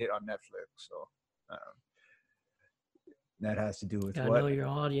was like a hit on Netflix. So that has to do with Gotta know your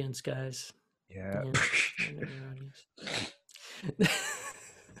audience, guys. Yeah. Gotta know your audience.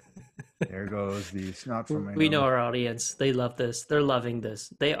 There goes the snot from my We nose. know our audience. They love this. They're loving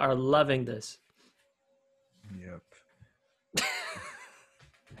this. They are loving this. Yep. What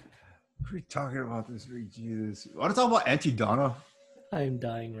are we talking about this week? Jesus. I want to talk about Auntie Donna. I am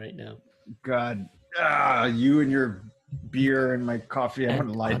dying right now. God. You and your beer and my coffee. I'm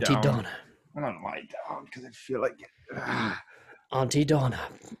going to lie Auntie down. Donna. I'm going to lie down because I feel like it. Auntie Donna.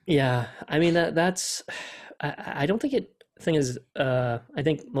 Yeah. I mean, that's... I don't think it... Thing is, I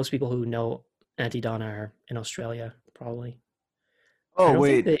think most people who know Auntie Donna are in Australia, probably. Oh,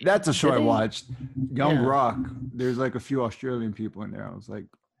 wait. That's a show I watched. Young Rock. There's like a few Australian people in there. I was like,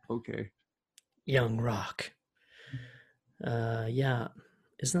 okay. Young Rock. Yeah.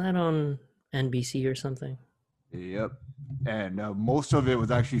 Isn't that on NBC or something? Yep. And most of it was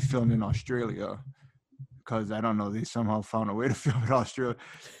actually filmed in Australia because I don't know, they somehow found a way to film in Australia.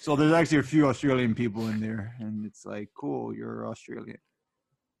 So there's actually a few Australian people in there, and it's like, cool, you're Australian.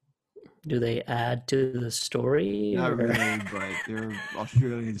 Do they add to the story? Not really, but they're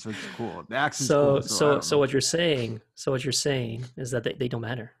Australian, so it's cool. The accent's cool. So what you're saying? So what you're saying is that they don't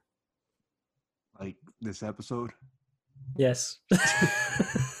matter. Like this episode. Yes.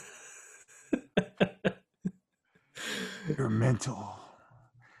 You're mental.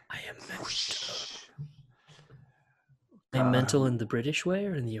 I am mental. I'm mental in the British way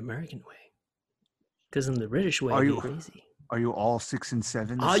or in the American way? Because in the British way, you're crazy. Are you all 6 and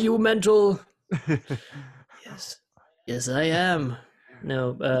 7? Are you mental? Yes. Yes, I am.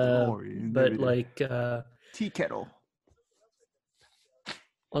 No, but like... tea kettle.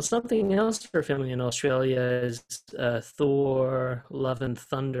 Well, something else for filming in Australia is Thor: Love and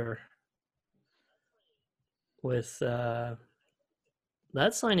Thunder. With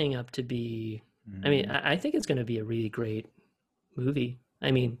that's signing up to be... I mean, I think it's going to be a really great movie.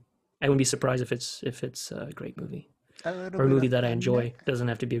 I mean, I wouldn't be surprised if it's a great movie or a movie that I enjoy. It doesn't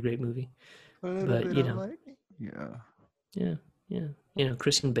have to be a great movie, but you know, yeah.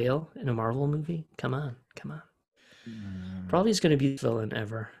 Christian Bale in a Marvel movie. Come on. Probably is going to be the villain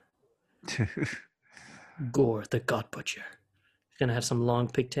ever. Gore the God Butcher. He's going to have some long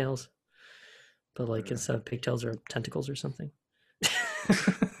pigtails, but like instead of pigtails or tentacles or something.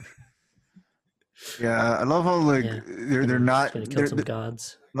 Yeah, I love how like Yeah, they're he's not gonna kill some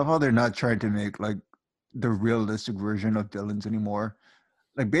gods. I love how they're not trying to make like the realistic version of villains anymore.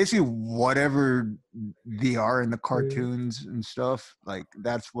 Like basically whatever they are in the Mm. cartoons and stuff, like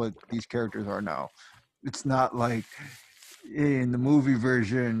that's what these characters are now. It's not like in the movie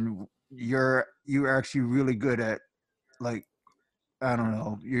version you're actually really good at like I don't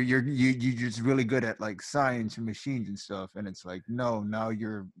know you're just really good at like science and machines and stuff, and it's like no, now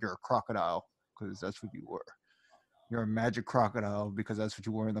you're a crocodile because that's what you were. You're a magic crocodile because that's what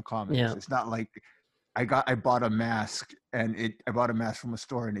you were in the comics. Yeah. It's not like I bought a mask and I bought a mask from a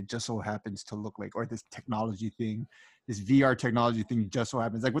store and it just so happens to look like, or this technology thing, this VR technology thing just so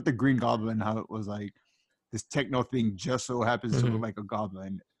happens like with the Green Goblin, how it was like this techno thing just so happens to look Hmm. like a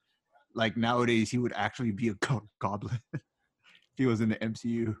goblin. Like nowadays he would actually be a goblin if he was in the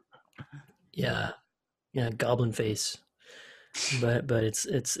MCU. Yeah. Yeah. Goblin face. But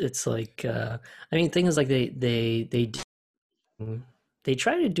it's like I mean, thing is like they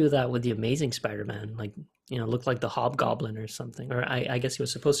try to do that with the Amazing Spider-Man, like look like the Hobgoblin or something. Or I guess he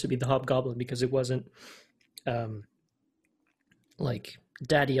was supposed to be the Hobgoblin because it wasn't um like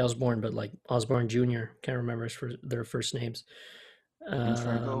Daddy Osborn, but like Osborn Jr. Can't remember for their first names. James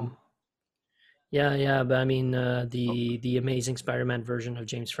Franco. Um, yeah, yeah, but I mean Oh, the Amazing Spider-Man version of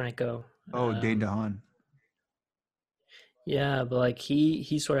James Franco. oh, Dane DeHaan. Yeah, but like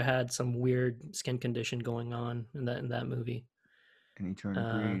he sort of had some weird skin condition going on in that movie. And he turned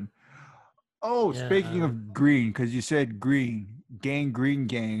Uh, green. Oh, yeah, speaking of green, because you said green, Green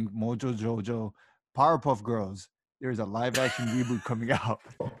Gang, Mojo Jojo, Powerpuff Girls. There's a live action reboot coming out.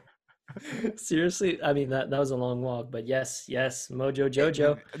 seriously, I mean that was a long walk, but yes, yes, Mojo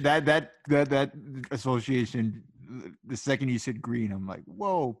Jojo. That association. The second you said green, I'm like,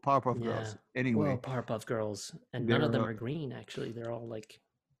 whoa, Powerpuff Yeah. Girls. Whoa, Anyway, Powerpuff Girls, and none of they're them are green. Actually, they're all like,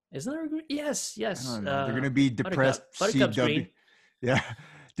 isn't there a green? Yes, I yes. don't know. They're gonna be depressed Buttercup's CW. green. Yeah,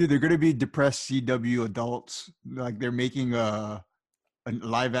 dude, they're gonna be depressed CW adults. Like they're making a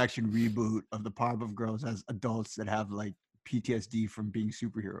live action reboot of the Powerpuff Girls as adults that have like PTSD from being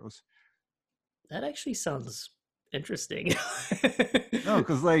superheroes. That actually sounds interesting. No,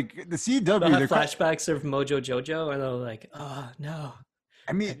 because like the They'll CW, have they're kind. flashbacks of Mojo Jojo, and they're like, "Oh no,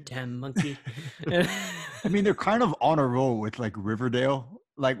 I mean, that damn monkey." I mean, they're kind of on a roll with like Riverdale.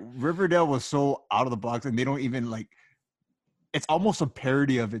 Like Riverdale was so out of the box, and they don't even like. It's almost a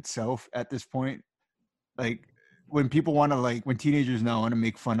parody of itself at this point. Like when people want to like when teenagers now want to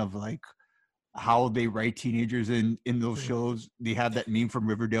make fun of like how they write teenagers in those shows, they have that meme from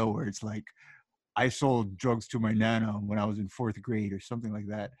Riverdale where it's like I sold drugs to my nana when I was in fourth grade or something like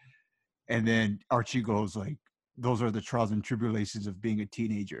that. And then Archie goes like, "Those are the trials and tribulations of being a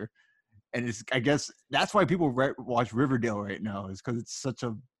teenager." And it's I guess that's why people watch Riverdale right now is because it's such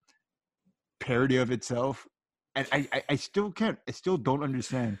a parody of itself. And I still can't I still don't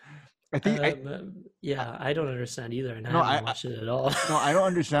understand. I think I yeah, I don't understand either, and I no haven't I watched it at all. no I don't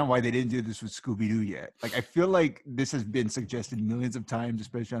understand why they didn't do this with Scooby Doo yet. Like I feel like this has been suggested millions of times,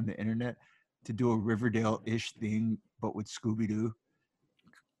 especially on the internet, to do a Riverdale ish thing, but with Scooby Doo.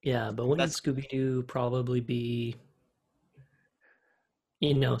 Yeah, but wouldn't That's Scooby Doo probably be,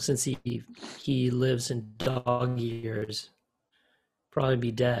 since he lives in dog years, probably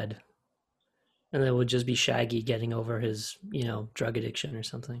be dead, and it would just be Shaggy getting over his, drug addiction or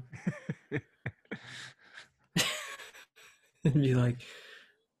something. And be like,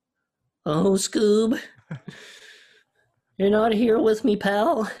 "Oh, Scoob, you're not here with me,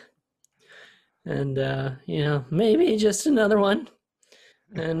 pal." And maybe just another one.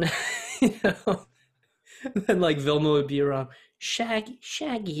 And then like Vilma would be around. Shaggy,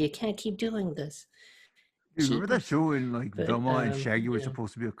 you can't keep doing this. you remember that Jeepers. show when like But Velma and Shaggy were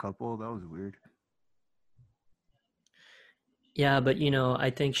supposed to be a couple? That was weird. yeah, but I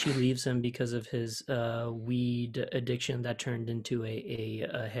think she leaves him because of his weed addiction that turned into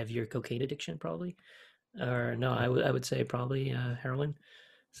a heavier cocaine addiction, probably. Or no, I would say probably heroin,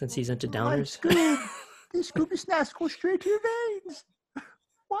 since he's into Like downers. Scoob, these Scooby snacks go straight to your veins.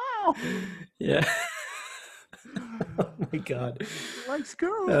 Wow. Yeah. Oh my god. Like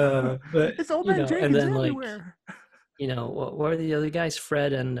Scoob. But It's old man and Jenkins then like everywhere. what are the other guys?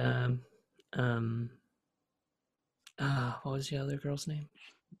 Fred and um what was the other girl's name?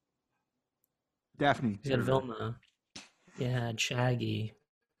 Daphne. He had Vilma. Yeah, and Shaggy.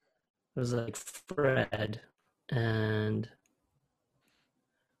 It was like Fred and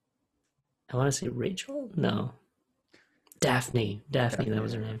I want to say Rachel. No, Daphne. Daphne, that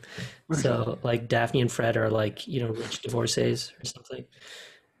was her name. So like Daphne and Fred are like rich divorcees or something,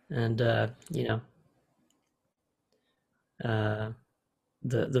 and uh,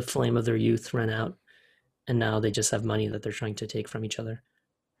 the flame of their youth ran out, and now they just have money that they're trying to take from each other,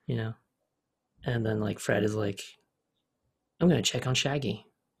 you know. And then like Fred is like, I'm gonna check on Shaggy,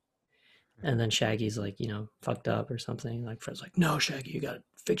 and then Shaggy's like, fucked up or something. Like Fred's like, no, Shaggy, you gotta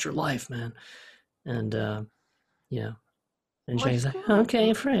fix your life, man. And you know, and Life's Shaggy's like, good.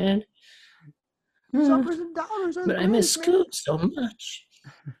 okay, Fred, These uppers and downers are the but I miss greatest, man. Scoop so much.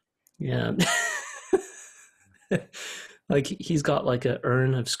 Yeah. Like he's got like a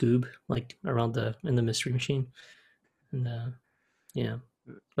urn of Scoob like around the in the mystery machine, and yeah,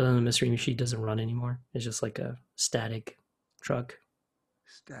 but then the mystery machine doesn't run anymore. It's just like a static truck,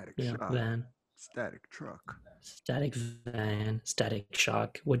 Static Shock. van, Static Truck. Static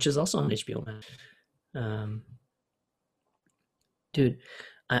Shock, which is also on HBO Max. Um, dude,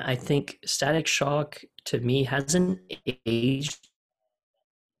 I think Static Shock to me hasn't aged.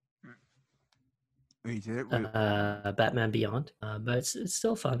 Wait, did it? Batman Beyond, but it's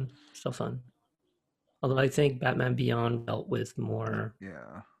still fun, still fun. Although I think Batman Beyond dealt with more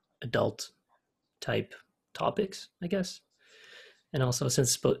Yeah. adult type topics, I guess. And also,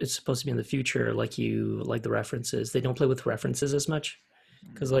 since it's supposed to be in the future, like the references, they don't play with references as much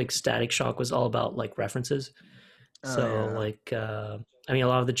because like Static Shock was all about like references. Oh So yeah. like, I mean, a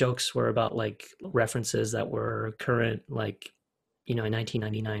lot of the jokes were about like references that were current, like in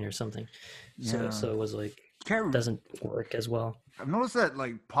 1999 or something. Yeah. So it was like Can't, doesn't work as well. I've noticed that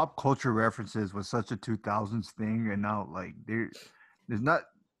like pop culture references was such a 2000s thing, and now like there's not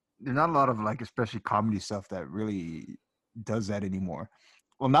there's not a lot of like especially comedy stuff that really does that anymore.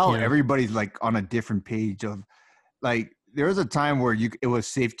 Well, now Yeah, everybody's like on a different page of like there was a time where it was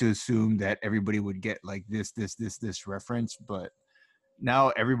safe to assume that everybody would get like this reference, but now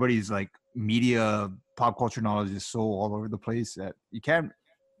everybody's like media pop culture knowledge is so all over the place that you can't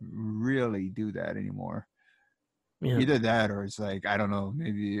really do that anymore. yeah, Either that or it's like I don't know,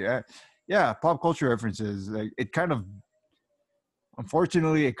 maybe yeah, pop culture references like it kind of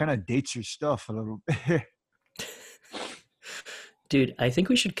unfortunately it kind of dates your stuff a little bit. dude. I think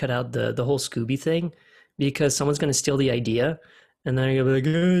we should cut out the whole Scooby thing because someone's gonna steal the idea, and then you're gonna be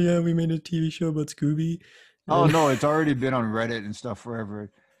like, oh yeah, we made a TV show about Scooby, Oh and no, it's already been on Reddit and stuff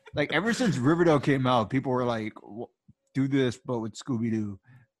forever. Like ever since Riverdale came out, people were like, "Do this, but with Scooby Doo,"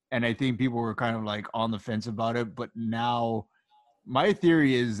 and I think people were kind of like on the fence about it. But now, my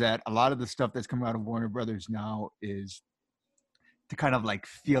theory is that a lot of the stuff that's coming out of Warner Brothers now is to kind of like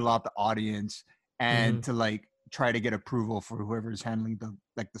feel out the audience and mm-hmm. to like try to get approval for whoever's handling the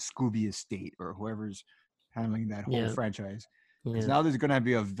Scooby estate or whoever's handling that whole Yeah, franchise. Because yeah, now there's gonna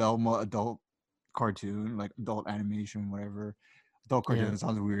be a Velma adult cartoon, like adult animation, whatever. Adult yeah, cartoon, it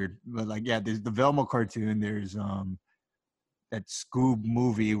sounds weird, but like yeah, there's the Velma cartoon. There's that Scoob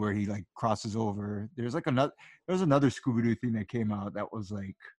movie where he like crosses over. There's another Scooby Doo thing that came out that was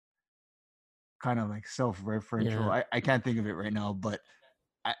like kind of like self-referential. yeah, I can't think of it right now, but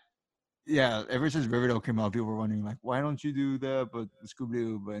I yeah, ever since Riverdale came out, people were wondering like, why don't you do that? But Scooby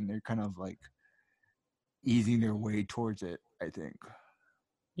Doo, but they're kind of like easing their way towards it. I think.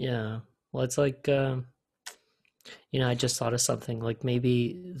 yeah. Well, it's like I just thought of something. Like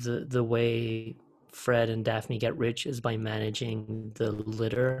maybe the way Fred and Daphne get rich is by managing the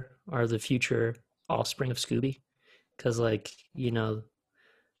litter or the future offspring of Scooby, because like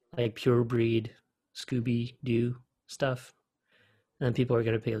pure breed Scooby Doo stuff, and then people are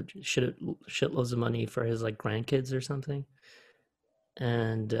gonna pay shitloads of money for his like grandkids or something,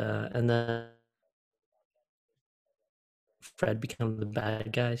 and then Fred become the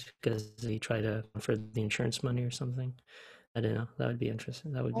bad guys because he tried to for the insurance money or something. I don't know. That would be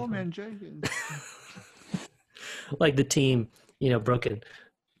interesting. That would be Oh fun. man, Jenkins. Like the team, broken,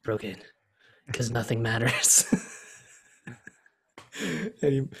 because nothing matters.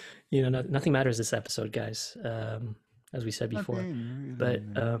 And, nothing matters this episode, guys. As we said before, Nothing really but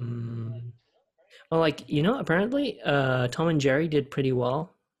matters. well, like apparently, Tom and Jerry did pretty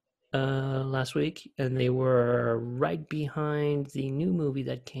well last week, and they were right behind the new movie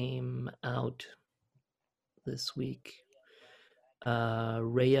that came out this week,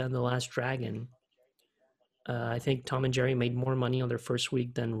 Raya and the Last Dragon. I think Tom and Jerry made more money on their first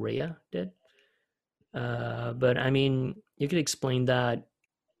week than Raya did. But I mean, you could explain that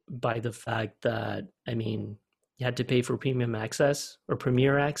by the fact that you had to pay for premium access or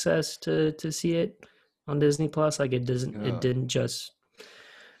premiere access to see it on Disney Plus. Like Yeah.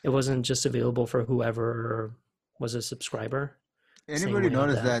 it wasn't just available for whoever was a subscriber. Same Anybody way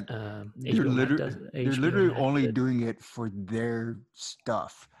notice that that HBO Max does. they're HBO literally Max only did. doing it for their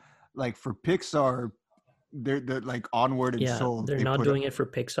stuff. Like for Pixar, they're like Onward and Yeah, Soul. they're not doing it for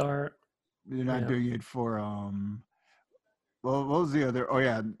Pixar. They're not Yeah, doing it for Well, what was the other? Oh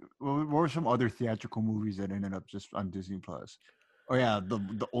yeah, what were some other theatrical movies that ended up just on Disney Plus? Oh yeah,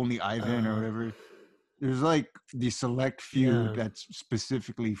 the Only Ivan or Uh, whatever. There's like the select few yeah. that's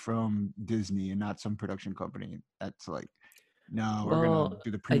specifically from Disney and not some production company. That's like, no, we're gonna Well,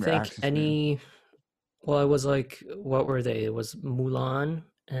 do the I premier think access for you. any. Well, it was like, what were they? It was Mulan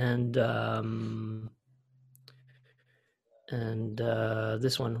and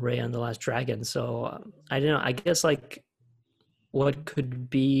this one, Raya and the Last Dragon. So I don't know. I guess like what could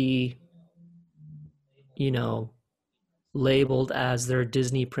be, you know, labeled as their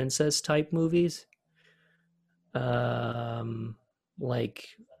Disney princess type movies, um, like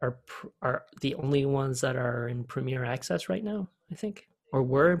are the only ones that are in Premiere Access right now. I think, or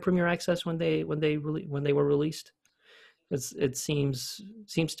were in Premiere Access when they were released. It seems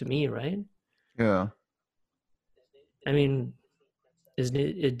to me, right? Yeah. I mean, is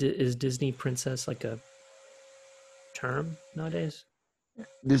Disney princess like a term nowadays?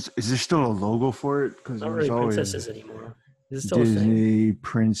 Is there still a logo for it? Because Not there was really always princesses anymore. Is it still a thing? Disney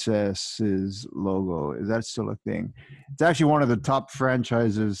Princess's logo. Is that still a thing? It's actually one of the top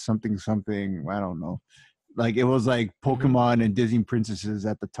franchises. Something something. I don't know. Like it was like Hmm. Pokemon and Disney princesses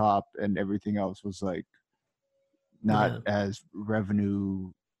at the top, and everything else was like not Yeah. as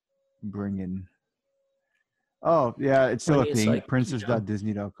revenue bringing. Oh yeah, it's Well, I still a mean, it's thing. like,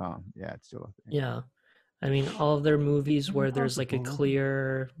 Princess.disney.com. Yeah, it's still a thing. yeah. I mean, all of their movies where there's like a Impossible.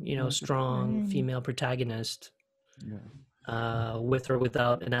 clear, Like a strong train. female protagonist, Yeah. with or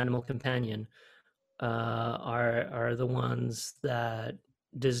without an animal companion, are the ones that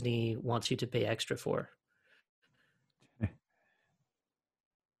Disney wants you to pay extra for.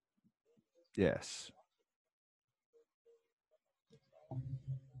 Yes.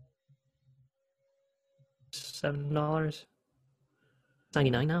 $7,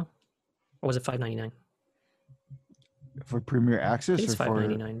 99 now, or was it 5.99? For Premier I Access think or it's five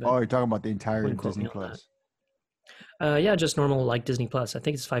ninety for nine, but you're talking about the entire wouldn't quote Disney me on that. Plus. Yeah, just normal like Disney Plus. I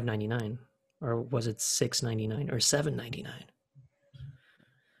think it's 5.99, or was it 6.99 or 7.99?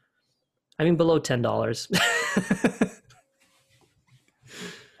 I mean, below $10.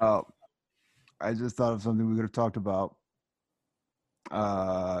 Oh, I just thought of something we could have talked about.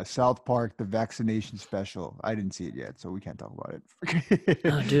 South Park, the vaccination special. I didn't see it yet, so we can't talk about it.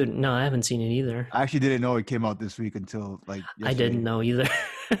 Oh, dude, no, I haven't seen it either. I actually didn't know it came out this week until like I didn't yesterday. know either.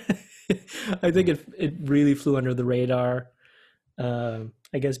 I think it really flew under the radar. I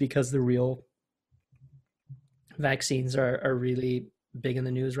guess because the real vaccines are really big in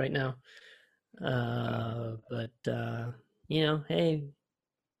the news right now. Uh, But hey,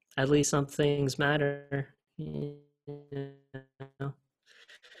 at least some things matter. You know?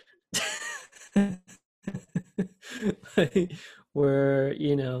 We're,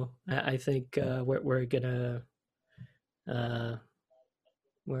 I think we're gonna uh,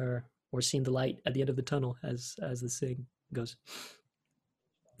 we're seeing the light at the end of the tunnel as this thing goes.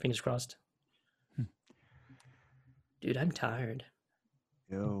 Fingers crossed. Dude, I'm tired.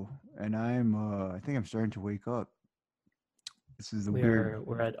 yo, and I think I'm starting to wake up. This is a weird.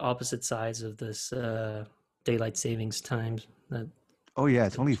 We're at opposite sides of this daylight savings time. That Oh yeah,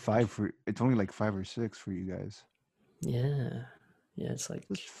 it's only like 5 or 6 for you guys. Yeah, yeah, it's like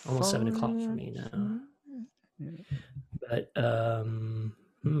Just almost 7 o'clock for far. me now. Yeah. But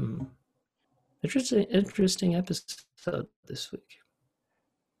interesting episode this week.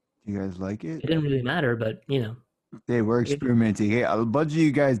 You guys like it? It didn't really matter, but Hey, we're it, experimenting. Hey, a bunch of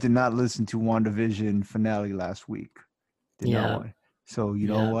you guys did not listen to WandaVision finale last week. Did not yeah, want. So you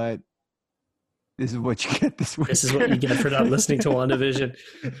know yeah. what? This is what you get this This is week. what you get for not listening to WandaVision.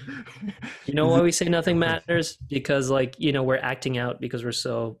 You know This why is- we say nothing matters? Because we're acting out because we're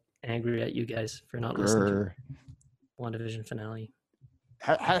so angry at you guys for not listening to Grr. WandaVision finale.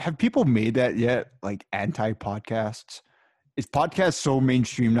 Have people made that yet? Like anti podcasts? Is podcast so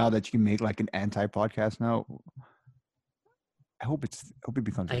mainstream now that you can make like an anti podcast now? I hope it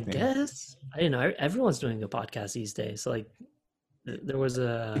becomes a I thing. guess I don't know. Everyone's doing a podcast these days. Like there was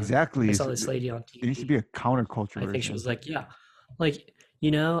Exactly. I saw this lady on It needs to be TV. a counterculture I think she version. was like, yeah, like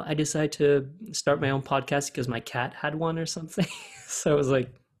I decided to start my own podcast because my cat had one or something. So I was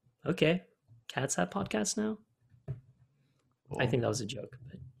like, okay, cats have podcasts now. I think that was a joke,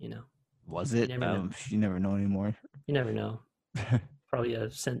 but Was you it? never know. You never know anymore. You never know. Probably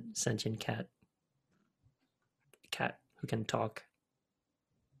a sentient cat who can talk.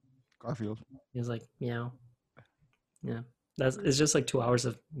 Garfield. He was like, meow. Yeah. It's just like 2 hours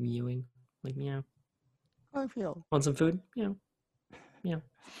of mewing. Like meow. Garfield. Want some food? Meow. Meow.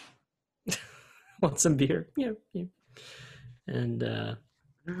 Want some beer? Meow. Meow. And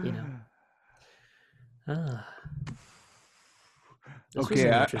ah. This was Okay,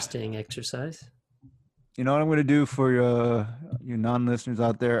 an interesting exercise. you know what I'm gonna do for you non-listeners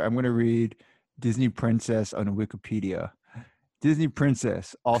out there? I'm gonna read Disney Princess on Wikipedia. Disney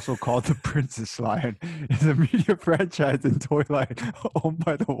Princess, also called the Princess Line, is a media franchise and toy line owned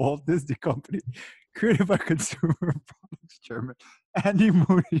by the Walt Disney Company, created by Consumer Products Chairman Andy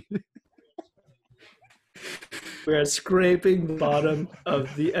Mooney. We are scraping the bottom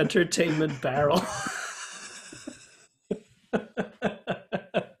of the entertainment barrel.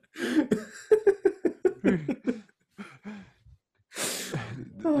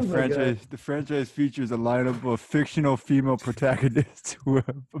 Oh my God. The franchise features a lineup of fictional female protagonists who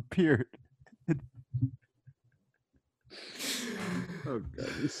have appeared. Oh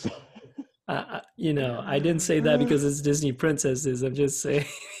God, You know, I didn't say that because it's Disney princesses. I'm just saying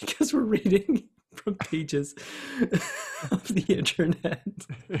because we're reading from pages of the internet.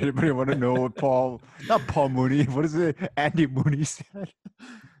 Anybody want to know what not Paul Mooney, what is it? Andy Mooney said?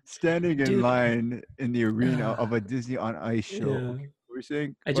 Standing in Dude. line in the arena of a Disney on Ice show. Yeah. Okay, we're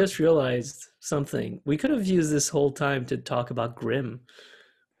saying. I just realized something. We could have used this whole time to talk about Grimm.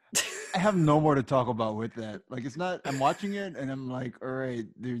 I have no more to talk about with that. Like, it's not. I'm watching it and I'm like, all right,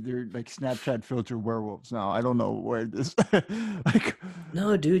 they're like Snapchat filter werewolves now. I don't know where this. Like,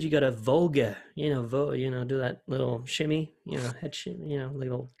 No, dude, you gotta Volga. You know, do that little shimmy. You know, head shimmy. You know,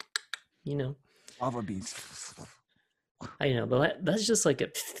 little. You know. lava beans. I know, but that's just like a.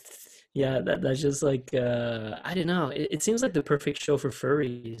 Yeah, that's just like I don't know. It seems like the perfect show for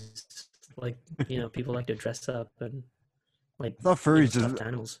furries. Like, you know, people like to dress up and like I thought furries stuffed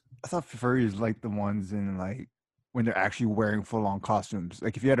animals. I thought furries like the ones in like when they're actually wearing full on costumes.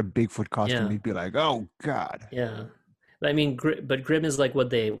 Like if you had a Bigfoot costume, Yeah. you'd be like, oh God. Yeah. I mean, but Grimm is like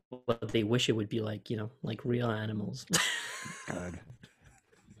what they wish it would be like, you know, like real animals. God.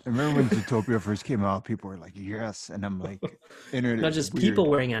 I remember when Zootopia first came out, people were like, yes. And I'm like, internet. Not just weird. people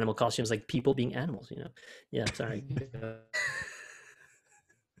wearing animal costumes, like people being animals, you know. Yeah, sorry.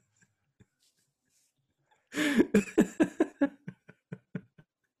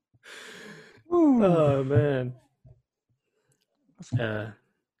 Oh man.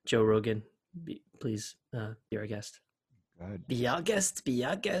 Joe Rogan, please be our guest. God. Be our guest. Be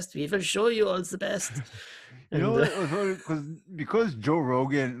our guest. We will show you all the best. You know what? Because Joe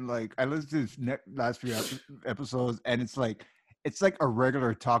Rogan, like I listened to his last few episodes, and it's like a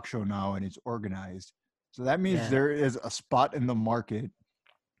regular talk show now, and it's organized. So that means there is a spot in the market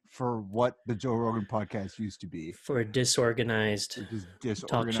for what the Joe Rogan podcast used to be. For a disorganized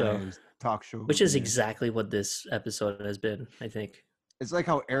talk show, which is exactly what this episode has been, I think. It's like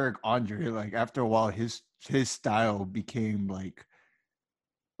how Eric Andre, like after a while, his style became like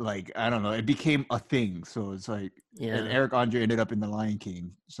I don't know, it became a thing. So it's like, and Eric Andre ended up in The Lion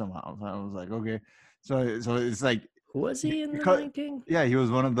King somehow. So I was like, okay, so it's like, who was he in The Lion King? Yeah, he was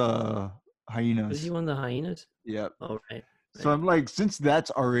one of the hyenas. Was he one of the hyenas? Yep. Oh, right. So I'm like, since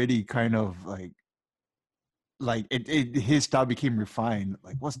that's already kind of like his style became refined.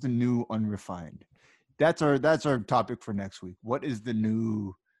 Like, what's the new unrefined? That's our topic for next week. What is the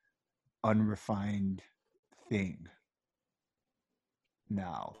new unrefined thing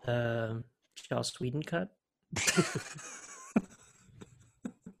now? Joss Whedon cut.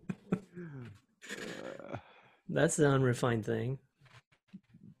 That's the unrefined thing.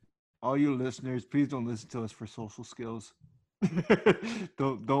 All you listeners, please don't listen to us for social skills.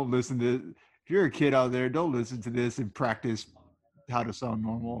 don't listen to it. If you're a kid out there, don't listen to this and practice how to sound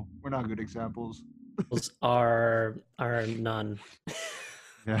normal. We're not good examples. are none.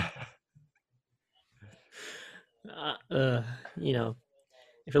 Yeah. You know,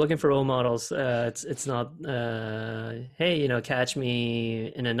 if you're looking for role models, it's not. Hey, you know, catch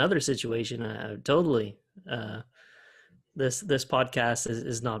me in another situation. Totally. This podcast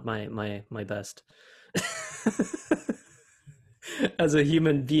is not my best. As a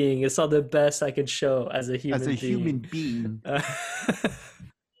human being, it's not the best I can show as a human being.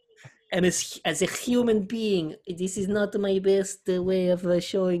 And as a human being, this is not my best way of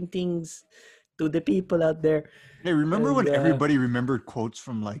showing things to the people out there. Hey, remember when everybody remembered quotes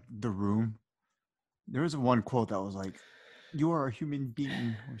from like The Room? There was one quote that was like, "You are a human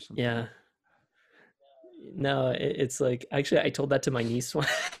being," or something. Yeah. No, it's like, actually, I told that to my niece once.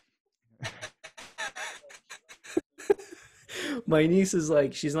 My niece is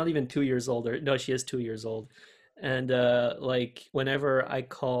like, she's not even 2 years old. No, she is 2 years old. And like, whenever I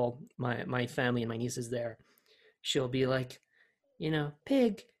call my family and my niece is there, she'll be like, you know,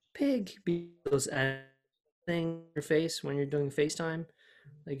 pig, because thing your face when you're doing FaceTime,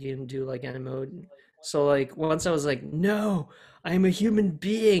 like you can do like anime mode. So like once I was like, no, I'm a human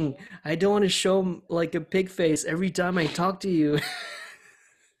being. I don't want to show like a pig face every time I talk to you.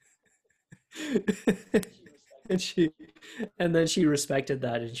 and she and then she respected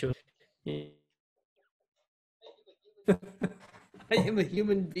that, and she was, I am a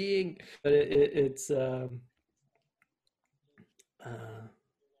human being. But it's uh,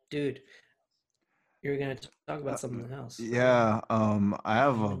 dude, you're gonna talk Uh, about something else, right? yeah, A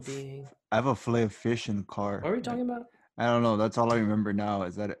human being. I have a fillet of fish in the car. What are we talking about? I don't know. That's all I remember now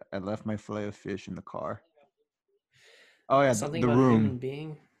is that I left my fillet of fish in the car. Oh yeah, Something the about a human room.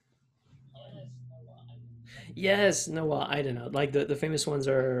 being. Yes, no, well, I don't know. Like the famous ones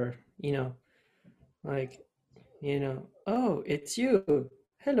are, like, oh, it's you.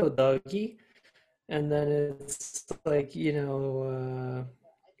 Hello, doggy. And then it's like,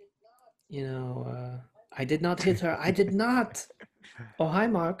 I did not hit her. I did not. Oh, hi,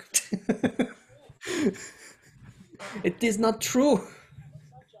 Mark. It is not true.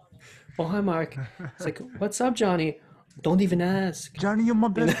 Oh, hi, Mark. It's like, what's up, Johnny? Don't even ask. Johnny, you're my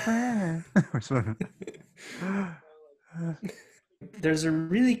You know, best friend. Or something. there's a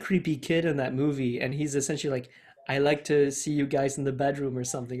really creepy kid in that movie, and he's essentially like, I like to see you guys in the bedroom or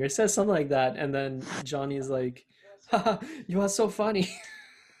something, or says something like that. And then Johnny is like, haha, you are so funny.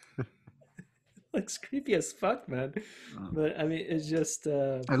 Looks creepy as fuck, man. But I mean, it's just,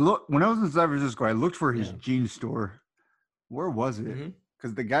 I look when I was in San Francisco. I looked for his yeah. jean store. Where was it? Hmm.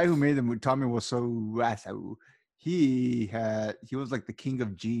 Because the guy who made them, Tommy Waso, he was like the king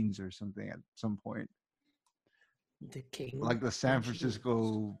of jeans or something at some point, The king like the of San jeans.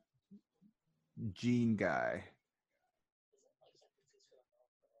 Francisco jean guy.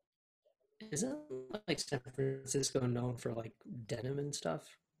 Isn't like San Francisco known for like denim and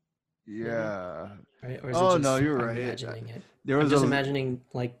stuff, maybe? Yeah. Right? Or is it Oh no, just you're I'm right. imagining it? There I'm was just a imagining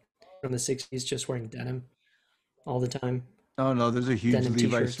like from the 60s just wearing denim all the time, oh no, there's a huge denim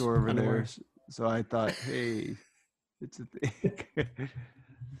Levi t-shirts, store over there. underwear. So I thought, hey, it's a thing.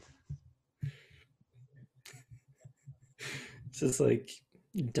 It's just like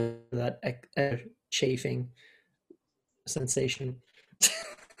that chafing sensation.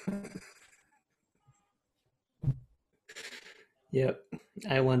 Yep,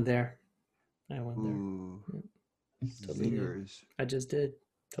 I went there. I went there. Ooh, Yep, totally did. zingers, I just did.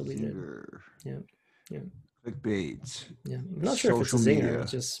 Totally did. zinger, Yep. Yep. clickbaits, Yeah. I'm not sure if it's a social zinger.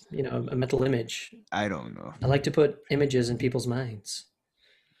 It's media. just, a mental image. I don't know. I like to put images in people's minds,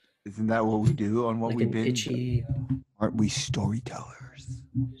 Isn't that what we do on what like we an binge? itchy. Aren't we storytellers?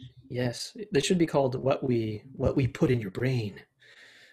 Yes, they should be called what we put in your brain.